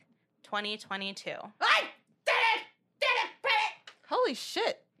 8th, 2022. I did it, Holy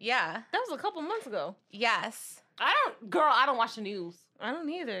shit. Yeah. That was a couple months ago. Yes. I don't watch the news. I don't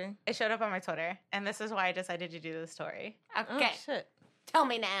either. It showed up on my Twitter, and this is why I decided to do this story. Okay, Oh, shit. tell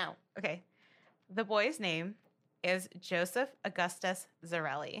me now. Okay. The boy's name is Joseph Augustus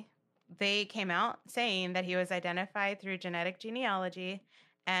Zarelli. They came out saying that he was identified through genetic genealogy,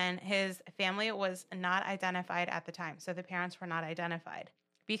 and his family was not identified at the time. So the parents were not identified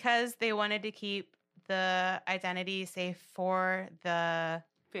because they wanted to keep the identity safe for the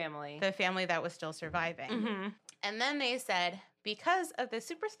Family. family that was still surviving. Mm-hmm. And then they said, because of the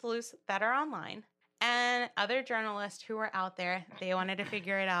super sleuths that are online and other journalists who were out there, they wanted to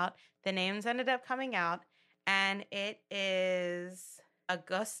figure it out. The names ended up coming out, and it is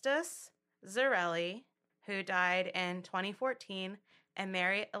Augustus Zarelli, who died in 2014, and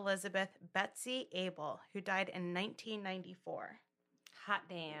Mary Elizabeth Betsy Abel, who died in 1994. Hot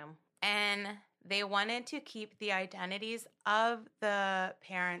damn. And they wanted to keep the identities of the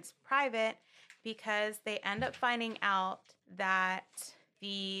parents private because they end up finding out that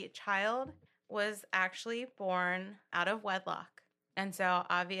the child was actually born out of wedlock. And so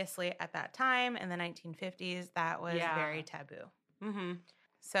obviously at that time in the 1950s, that was very taboo. Mm-hmm.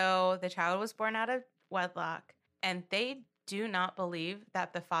 So the child was born out of wedlock, and they do not believe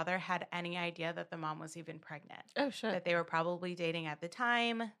that the father had any idea that the mom was even pregnant. Oh, shit. That they were probably dating at the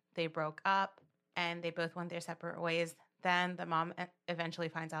time. They broke up, and they both went their separate ways. Then the mom eventually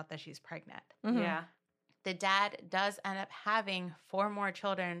finds out that she's pregnant. Mhm. Yeah. The dad does end up having 4 more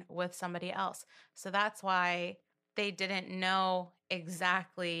children with somebody else. So that's why they didn't know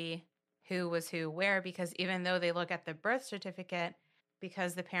exactly who was who where, because even though they look at the birth certificate,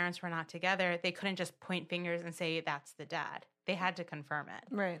 because the parents were not together, they couldn't just point fingers and say that's the dad. They had to confirm it.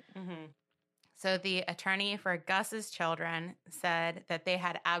 Right. Mm-hmm. So the attorney for Gus's children said that they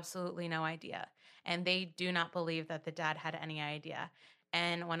had absolutely no idea, and they do not believe that the dad had any idea.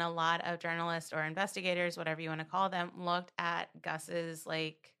 And when a lot of journalists or investigators, whatever you want to call them, looked at Gus's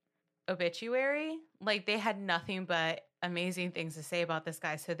like obituary, like they had nothing but amazing things to say about this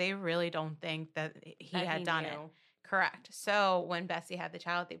guy. So they really don't think that he had done it. Correct. So when Bessie had the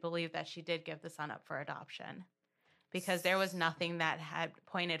child, they believed that she did give the son up for adoption, because there was nothing that had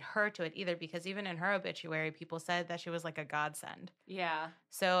pointed her to it either, because even in her obituary, people said that she was like a godsend. Yeah.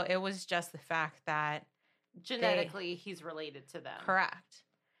 So it was just the fact that Genetically, he's related to them. correct.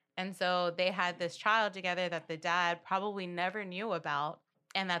 And so they had this child together that the dad probably never knew about,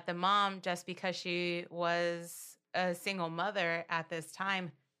 and that the mom, just because she was a single mother at this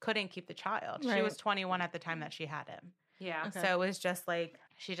time, couldn't keep the child. She Right. was 21 at the time that she had him. Yeah. Okay. So it was just like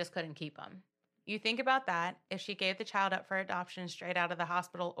she just couldn't keep him. You think about that. If she gave the child up for adoption straight out of the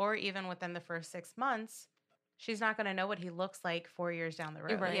hospital, or even within the first 6 months, she's not going to know what he looks like 4 years down the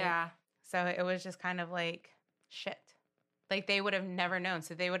road. Right. Yeah. So it was just kind of like, shit. Like they would have never known.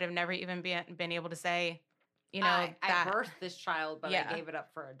 So they would have never even been able to say, you know, I that. birthed this child, but Yeah. I gave it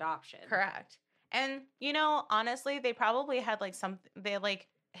up for adoption. Correct. And, you know, honestly, they probably had like they like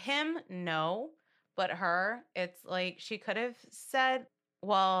him, no, but her, it's like she could have said,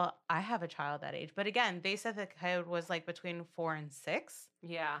 well, I have a child that age. But again, they said the kid was like between 4 and 6.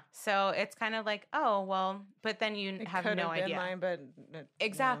 Yeah. So it's kind of like, oh, well, but then you It have could no been idea. mine, but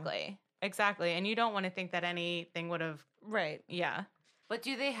Exactly. Exactly. And you don't want to think that anything would have, Right. yeah. But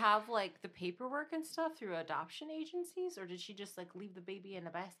do they have, like, the paperwork and stuff through adoption agencies? Or did she just, like, leave the baby in a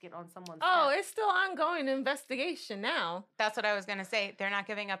basket on someone's Oh, step? it's still ongoing investigation now. That's what I was going to say. They're not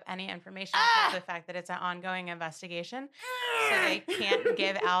giving up any information about the fact that it's an ongoing investigation. So they can't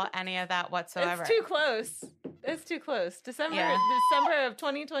give out any of that whatsoever. It's too close. It's too close. December of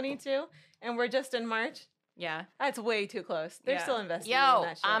 2022, and we're just in March. Yeah. That's way too close. They're still investigating Yo,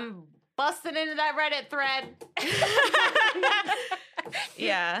 that shit. I'm busting into that Reddit thread.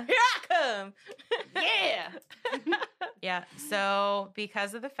 Yeah. Here I come. Yeah. Yeah. So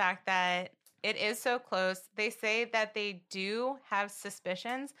because of the fact that it is so close, they say that they do have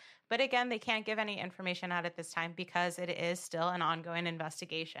suspicions, but again, they can't give any information out at this time because it is still an ongoing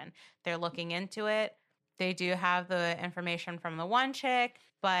investigation. They're looking into it. They do have the information from the one chick,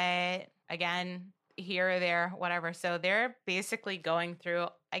 but again, here or there, whatever. So they're basically going through,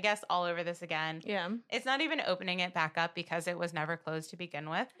 I guess, all over this again. Yeah. It's not even opening it back up because it was never closed to begin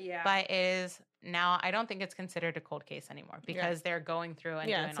with. Yeah. But it is now, I don't think it's considered a cold case anymore because they're going through and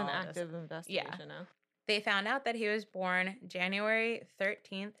doing it's all an of this. active investigation now. They found out that he was born January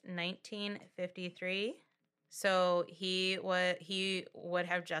 13th, 1953. So he would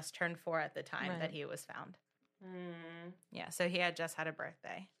have just turned 4 at the time that he was found. Yeah, so he had just had a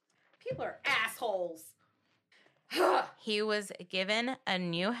birthday. People are assholes. He was given a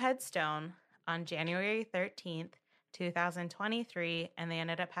new headstone on January 13th, 2023, and they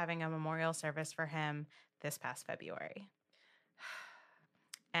ended up having a memorial service for him this past February.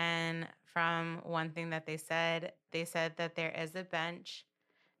 And from one thing that they said that there is a bench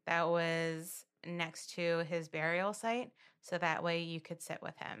that was next to his burial site, so that way you could sit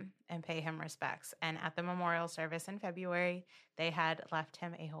with him and pay him respects. And at the memorial service in February, they had left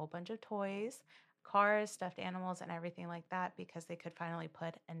him a whole bunch of toys, cars, stuffed animals, and everything like that because they could finally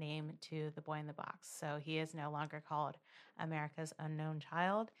put a name to the boy in the box. So he is no longer called America's Unknown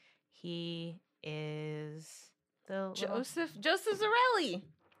Child. He is the Joseph Zarelli.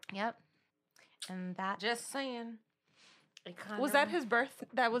 Yep. And that Just saying. Was that his birth?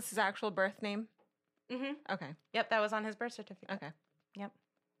 That was his actual birth name? Mm-hmm. Okay. Yep, that was on his birth certificate. Okay. Yep.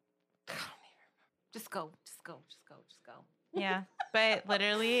 Just go. Yeah. But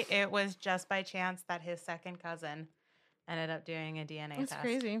literally, it was just by chance that his second cousin ended up doing a DNA That's test.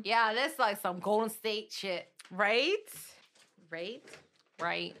 crazy. Yeah, this like some Golden State shit. Right? Right?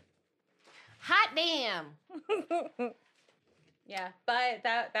 Right. Hot damn. Yeah, but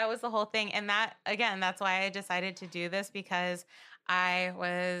that was the whole thing. And that, again, that's why I decided to do this because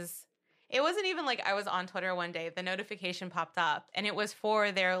it wasn't even like I was on Twitter one day. The notification popped up and it was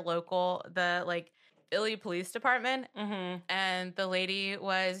for their local, Philly Police Department. Mm-hmm. And the lady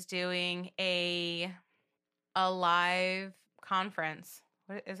was doing a live conference.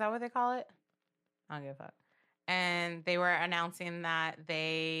 Is that what they call it? I don't give a fuck. And they were announcing that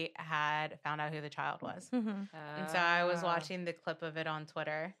they had found out who the child was. Mm-hmm. And so I was watching the clip of it on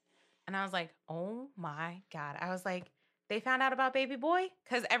Twitter. And I was like, oh my God. I was like, they found out about baby boy?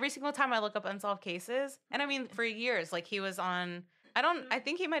 Because every single time I look up unsolved cases, and I mean, for years, like he was on, I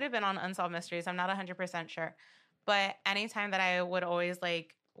think he might have been on Unsolved Mysteries. I'm not 100% sure. But anytime that I would always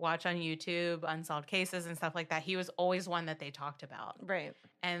like watch on YouTube unsolved cases and stuff like that, he was always one that they talked about. Right.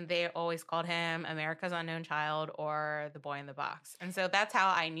 And they always called him America's Unknown Child or the boy in the box. And so that's how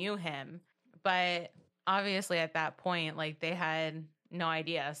I knew him. But obviously at that point, like they had no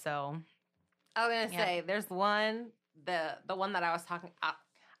idea. So I was gonna say, there's one, the one that I was talking. I'll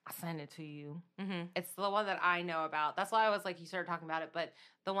send it to you. mm-hmm. It's the one that I know about. That's why I was like, you started talking about it, but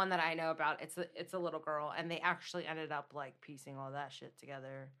the one that I know about, it's a little girl, and they actually ended up like piecing all that shit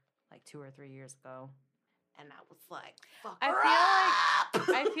together like 2 or 3 years ago, and I was like, fuck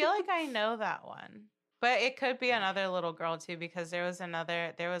I feel like I know that one, but it could be another little girl too because there was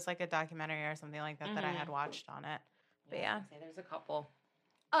like a documentary or something like that that I had watched on it. But yeah, there's a couple.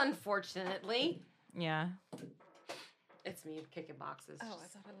 Unfortunately, yeah. It's me kicking boxes. Oh, I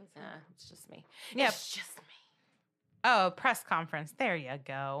thought it was. Yeah, it's just me. Yep. It's just me. Oh, press conference. There you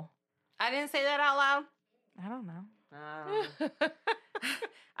go. I didn't say that out loud. I don't know.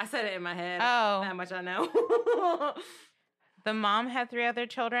 I said it in my head. Oh. That much I know. The mom had 3 other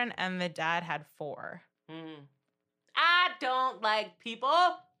children and the dad had 4. I don't like people.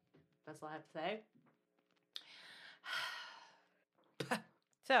 That's all I have to say.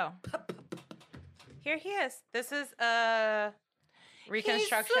 So, here he is. This is a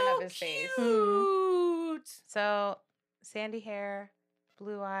reconstruction of his face. Cute. So, sandy hair,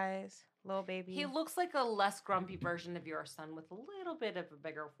 blue eyes, little baby. He looks like a less grumpy version of your son with a little bit of a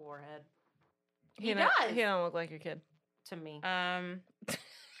bigger forehead. He does. He don't look like your kid. To me.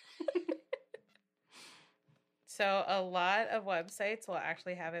 So a lot of websites will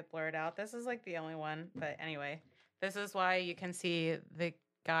actually have it blurred out. This is like the only one. But anyway, this is why you can see the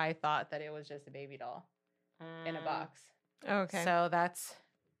guy thought that it was just a baby doll in a box. Okay. So that's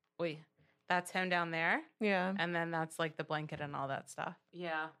him down there. Yeah. And then that's like the blanket and all that stuff.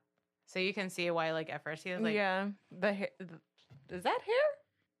 Yeah. So you can see why like at first he was like, yeah. The hair. Is that hair?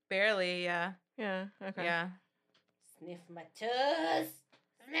 barely, yeah. Yeah. Okay. Yeah. Sniff my toes.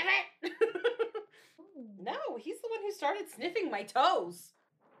 Sniff it. No, he's the one who started sniffing my toes.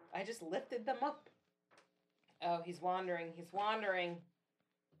 I just lifted them up. Oh, he's wandering. He's wandering.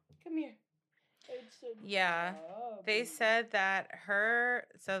 Come here. Yeah. They said that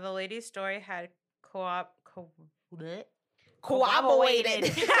so the lady's story had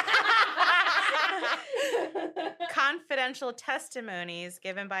Corroborated. confidential testimonies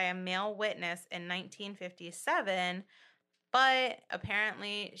given by a male witness in 1957, but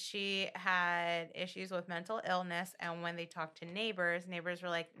apparently she had issues with mental illness, and when they talked to neighbors were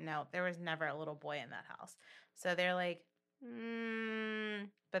like, no, there was never a little boy in that house. So they're like,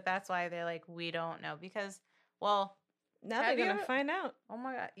 but that's why they're like, we don't know, because, well, Now they're going to find out. oh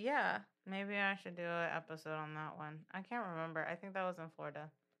my God, yeah. Maybe I should do an episode on that one. I can't remember. I think that was in Florida.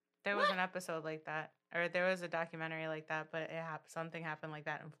 There was an episode like that, or there was a documentary like that, but something happened like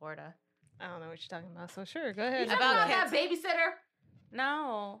that in Florida. I don't know what you're talking about, so sure, go ahead. You about that babysitter?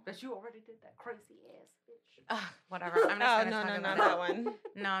 No. But you already did that crazy ass bitch. Whatever. I'm just gonna talk about that one.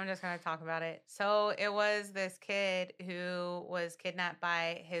 No, I'm just going to talk about it. So it was this kid who was kidnapped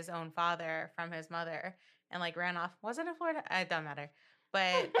by his own father from his mother and like ran off. Was it in Florida? It doesn't matter.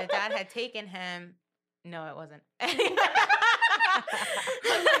 But the dad had taken him. No, it wasn't.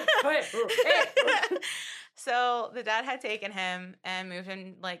 So the dad had taken him and moved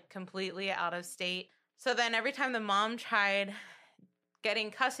him like completely out of state. So then every time the mom tried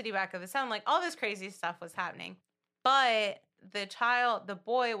getting custody back of the son, like all this crazy stuff was happening. But the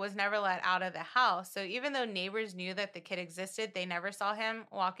boy was never let out of the house. So even though neighbors knew that the kid existed, they never saw him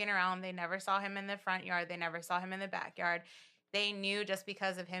walking around. They never saw him in the front yard. They never saw him in the backyard. They knew just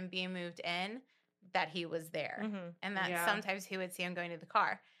because of him being moved in that he was there. Mm-hmm. And that sometimes he would see him going to the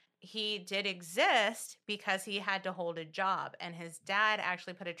car. He did exist because he had to hold a job. And his dad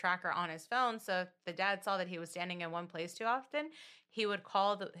actually put a tracker on his phone. So if the dad saw that he was standing in one place too often, he would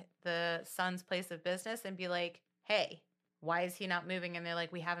call the son's place of business and be like, hey, why is he not moving? And they're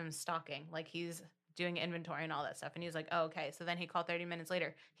like, we have him stalking. Like he's doing inventory and all that stuff. And he's like, oh, okay. So then he called 30 minutes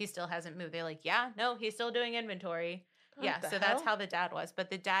later. He still hasn't moved. They're like, yeah, no, he's still doing inventory. That's how the dad was. But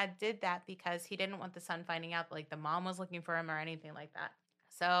the dad did that because he didn't want the son finding out like the mom was looking for him or anything like that.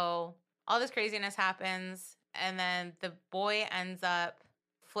 So all this craziness happens. And then the boy ends up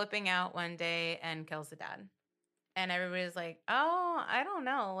flipping out one day and kills the dad. And everybody's like, oh, I don't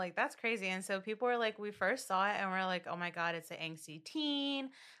know. Like, that's crazy. And so people were like, we first saw it and we're like, oh my God, it's an angsty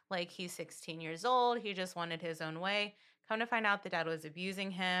teen. Like, he's 16 years old. He just wanted his own way. Come to find out the dad was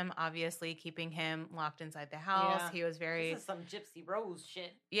abusing him, obviously keeping him locked inside the house. Yeah. He was very... This is some Gypsy Rose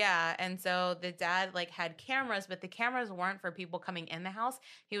shit. Yeah, and so the dad like had cameras, but the cameras weren't for people coming in the house.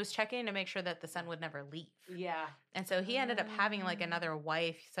 He was checking to make sure that the son would never leave. Yeah. And so he ended up having like another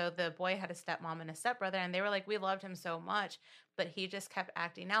wife. So the boy had a stepmom and a stepbrother, and they were like, we loved him so much, but he just kept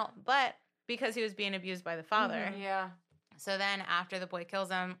acting out. But because he was being abused by the father. Mm-hmm, yeah. So then after the boy kills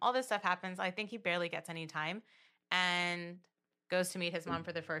him, all this stuff happens. I think he barely gets any time. And goes to meet his mom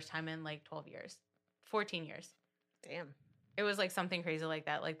for the first time in like 14 years. Damn. It was like something crazy like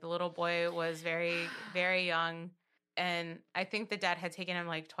that. Like the little boy was very, very young. And I think the dad had taken him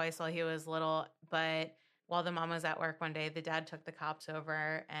like twice while he was little. But while the mom was at work one day, the dad took the cops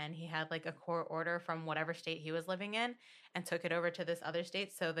over and he had like a court order from whatever state he was living in and took it over to this other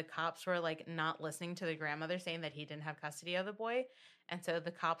state. So the cops were like not listening to the grandmother saying that he didn't have custody of the boy. And so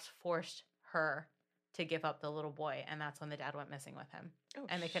the cops forced her to give up the little boy, and that's when the dad went missing with him. Oh,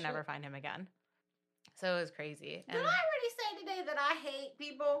 and they could never find him again. So it was crazy. Did I already say today that I hate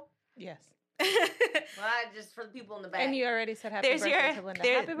people? Yes. Well, just for the people in the back. And you already said happy birthday to Linda.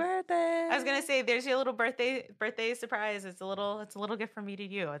 Happy birthday. I was gonna say there's your little birthday surprise. It's a little gift from me to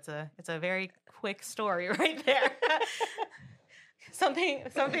you. It's a very quick story right there. Something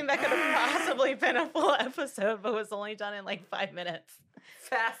that could have possibly been a full episode, but was only done in like 5 minutes.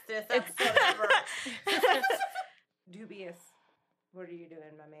 Fastest episode ever. Dubious. What are you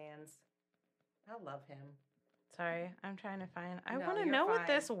doing, my mans? I love him. Sorry, I'm trying to find. I No, want to you're know what fine.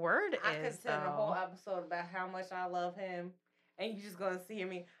 this word I is. could send a though. whole episode about how much I love him, and you just gonna see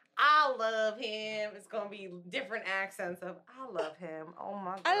me. I love him. It's gonna be different accents of I love him. Oh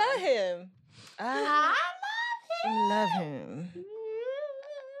my God. I love him. I love him.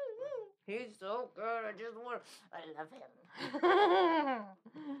 He's so good. I love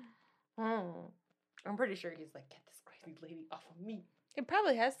him. I'm pretty sure he's like, get this crazy lady off of me. He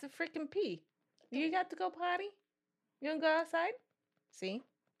probably has to freaking pee. You got to go potty? You want to go outside? See?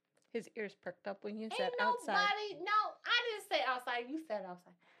 His ears perked up when you said outside. No, I didn't say outside. You said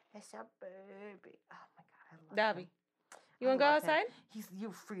outside. That's your baby. Oh my God, I love Dobby, him. you want to go outside? You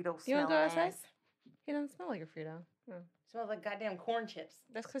Frito You want to go outside? ass. He doesn't smell like a Frito. No. Smells like goddamn corn chips.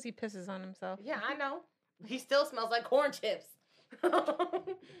 That's because he pisses on himself. Yeah, I know. He still smells like corn chips.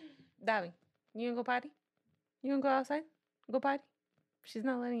 Dobby, you want to go potty? You want to go outside? Go potty? She's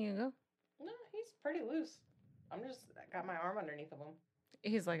not letting you go. No, he's pretty loose. I got my arm underneath of him.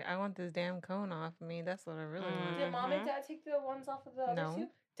 He's like, I want this damn cone off me. That's what I really want. Did Mom and Dad take the ones off of the other two?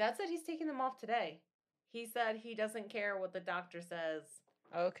 Dad said he's taking them off today. He said he doesn't care what the doctor says.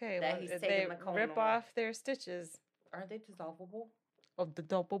 Okay, that well, he's they taking the cone rip off their stitches. Aren't they dissolvable? Of the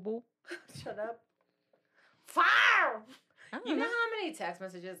double. Shut up. Fire! You know know. how many text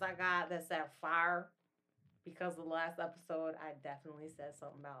messages I got that said fire? Because the last episode, I definitely said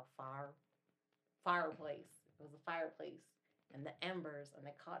something about fire. Fireplace. It was a fireplace. And the embers, and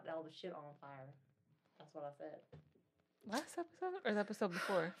they caught all the shit on fire. That's what I said. Last episode or the episode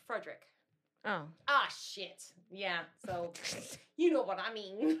before? Frederick. Oh. Ah, shit. Yeah, so you know what I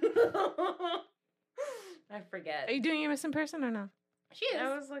mean. I forget. Are you doing your missing person or no? She is.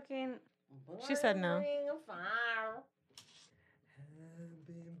 I was looking. She said no. Ring of fire.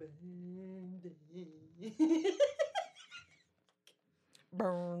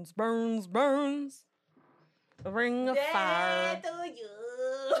 Burns, burns, burns. A ring of fire.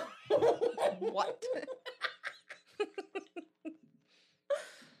 What?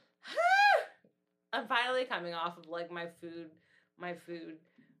 I'm finally coming off of like my food.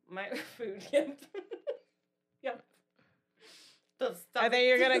 Yep. Yep. The stuff. I think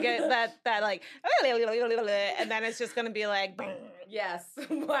you're gonna get that like, and then it's just gonna be like, yes.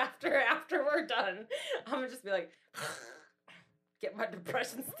 After we're done, I'm gonna just be like, get my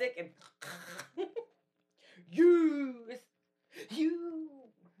depression stick and you just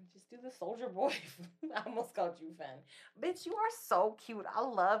do the soldier boy. I almost called you Fen. Bitch, you are so cute. I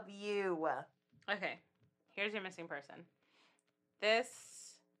love you. Okay, here's your missing person. This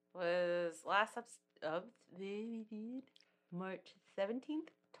was last episode of March 17th,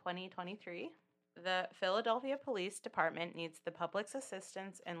 2023. The Philadelphia Police Department needs the public's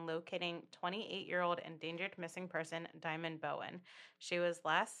assistance in locating 28-year-old endangered missing person Diamond Bowen. She was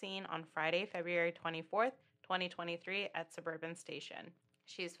last seen on Friday, February 24th, 2023 at Suburban Station.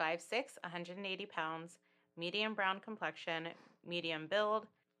 She's 5'6", 180 pounds, medium brown complexion, medium build,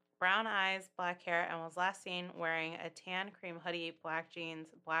 brown eyes, black hair, and was last seen wearing a tan cream hoodie, black jeans,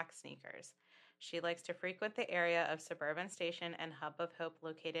 black sneakers. She likes to frequent the area of Suburban Station and Hub of Hope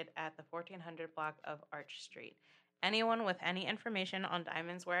located at the 1400 block of Arch Street. Anyone with any information on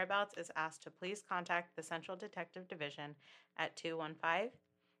Diamond's whereabouts is asked to please contact the Central Detective Division at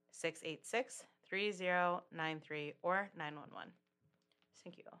 215-686-3093 or 911.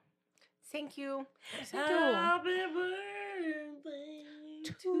 Thank you. Thank you. Happy birthday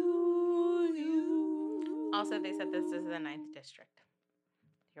to you. Also, they said this is the 9th district.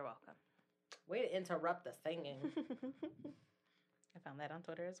 You're welcome. Way to interrupt the singing. I found that on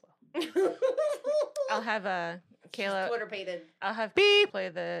Twitter as well. I'll have Kayla. Twitter pated. I'll have Beep play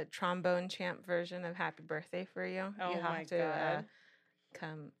the trombone champ version of "Happy Birthday" for you. Oh you have my to God.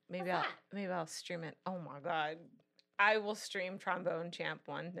 come. What's Maybe I'll stream it. Oh my God, I will stream trombone champ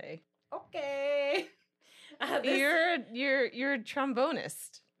one day. Okay. You're a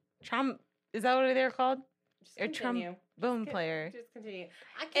trombonist. Is that what they're called? Just You're a continue. trombone player. Just continue.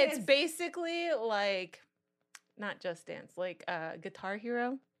 I can't. It's basically like not Just Dance, like Guitar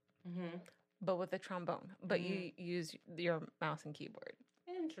Hero, but with a trombone. But you use your mouse and keyboard.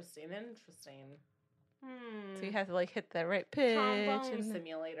 Interesting. So you have to like hit the right pitch. Trombone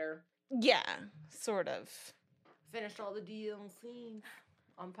simulator. Yeah, sort of. Finished all the DLCs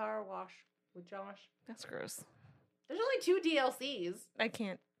on Power Wash with Josh. That's gross. There's only 2 DLCs. I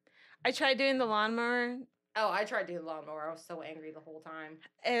can't. I tried doing the lawnmower. Oh, I tried doing the lawnmower. I was so angry the whole time.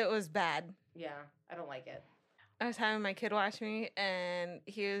 It was bad. Yeah, I don't like it. I was having my kid watch me, and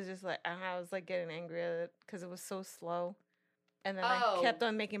he was just like, I was like getting angry at it because it was so slow. And then I kept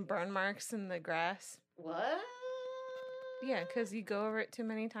on making burn marks in the grass. What? Yeah, because you go over it too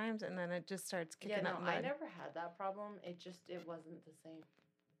many times, and then it just starts kicking up mud. I never had that problem. It wasn't the same.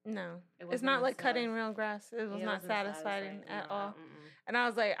 No. It It's wasn't not as like cutting satis- real grass. It was not wasn't satisfying at No, all. mm-mm. And I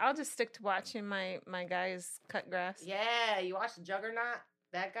was like, I'll just stick to watching my guys cut grass. Yeah, you watch Juggernaut?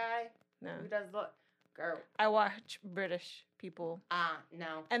 That guy? No. Who does the... Girl. I watch British people.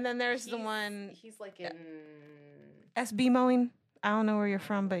 No. And then there's the one. He's like in. SB Mowing. I don't know where you're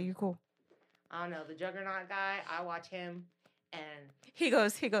from, but you're cool. I don't know. The Juggernaut guy, I watch him. And he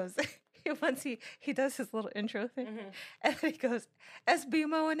goes. Once he does his little intro thing, and then he goes, SB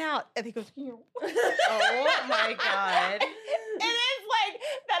Mowing out. And he goes, oh my God. And it's like,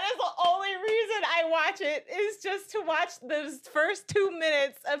 that is the only reason I watch it, is just to watch those first 2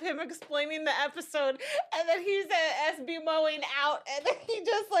 minutes of him explaining the episode. And then he's at SB Mowing out, and then he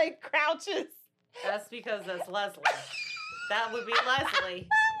just like crouches. That's because that's Leslie. That would be Leslie.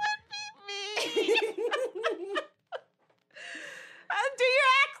 That would be me. Do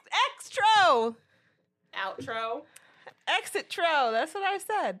your extro. Outro. Exit-tro. That's what I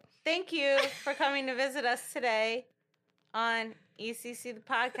said. Thank you for coming to visit us today on ECC the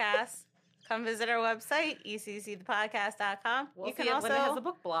Podcast. Come visit our website, eccthepodcast.com. We'll you can see also when it has a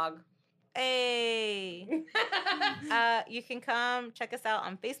book blog. Hey. You can come check us out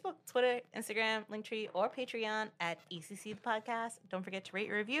on Facebook, Twitter, Instagram, Linktree, or Patreon at ECC the Podcast. Don't forget to rate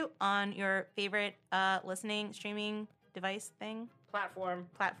your review on your favorite listening, streaming device thing. Platform.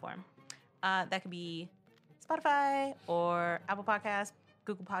 That could be Spotify or Apple Podcast,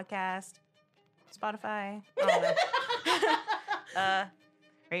 Google Podcast, Spotify. I don't know.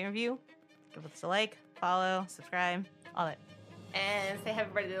 Rate and review. Give us a like, follow, subscribe, all that. And say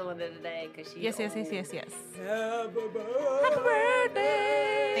happy birthday to Linda today, because she's Yes. Happy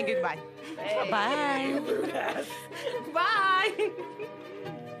birthday. Thank you. Goodbye. Hey. Bye. Bye.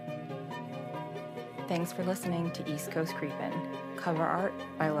 Thanks for listening to East Coast Creepin'. Cover art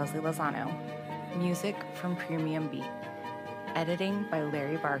by Leslie Lozano. Music from Premium Beat. Editing by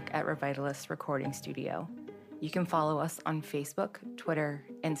Larry Bark at Revitalist Recording Studio. You can follow us on Facebook, Twitter,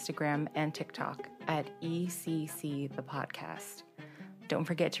 Instagram, and TikTok at ECC the Podcast. Don't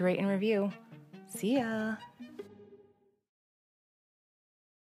forget to rate and review. See ya!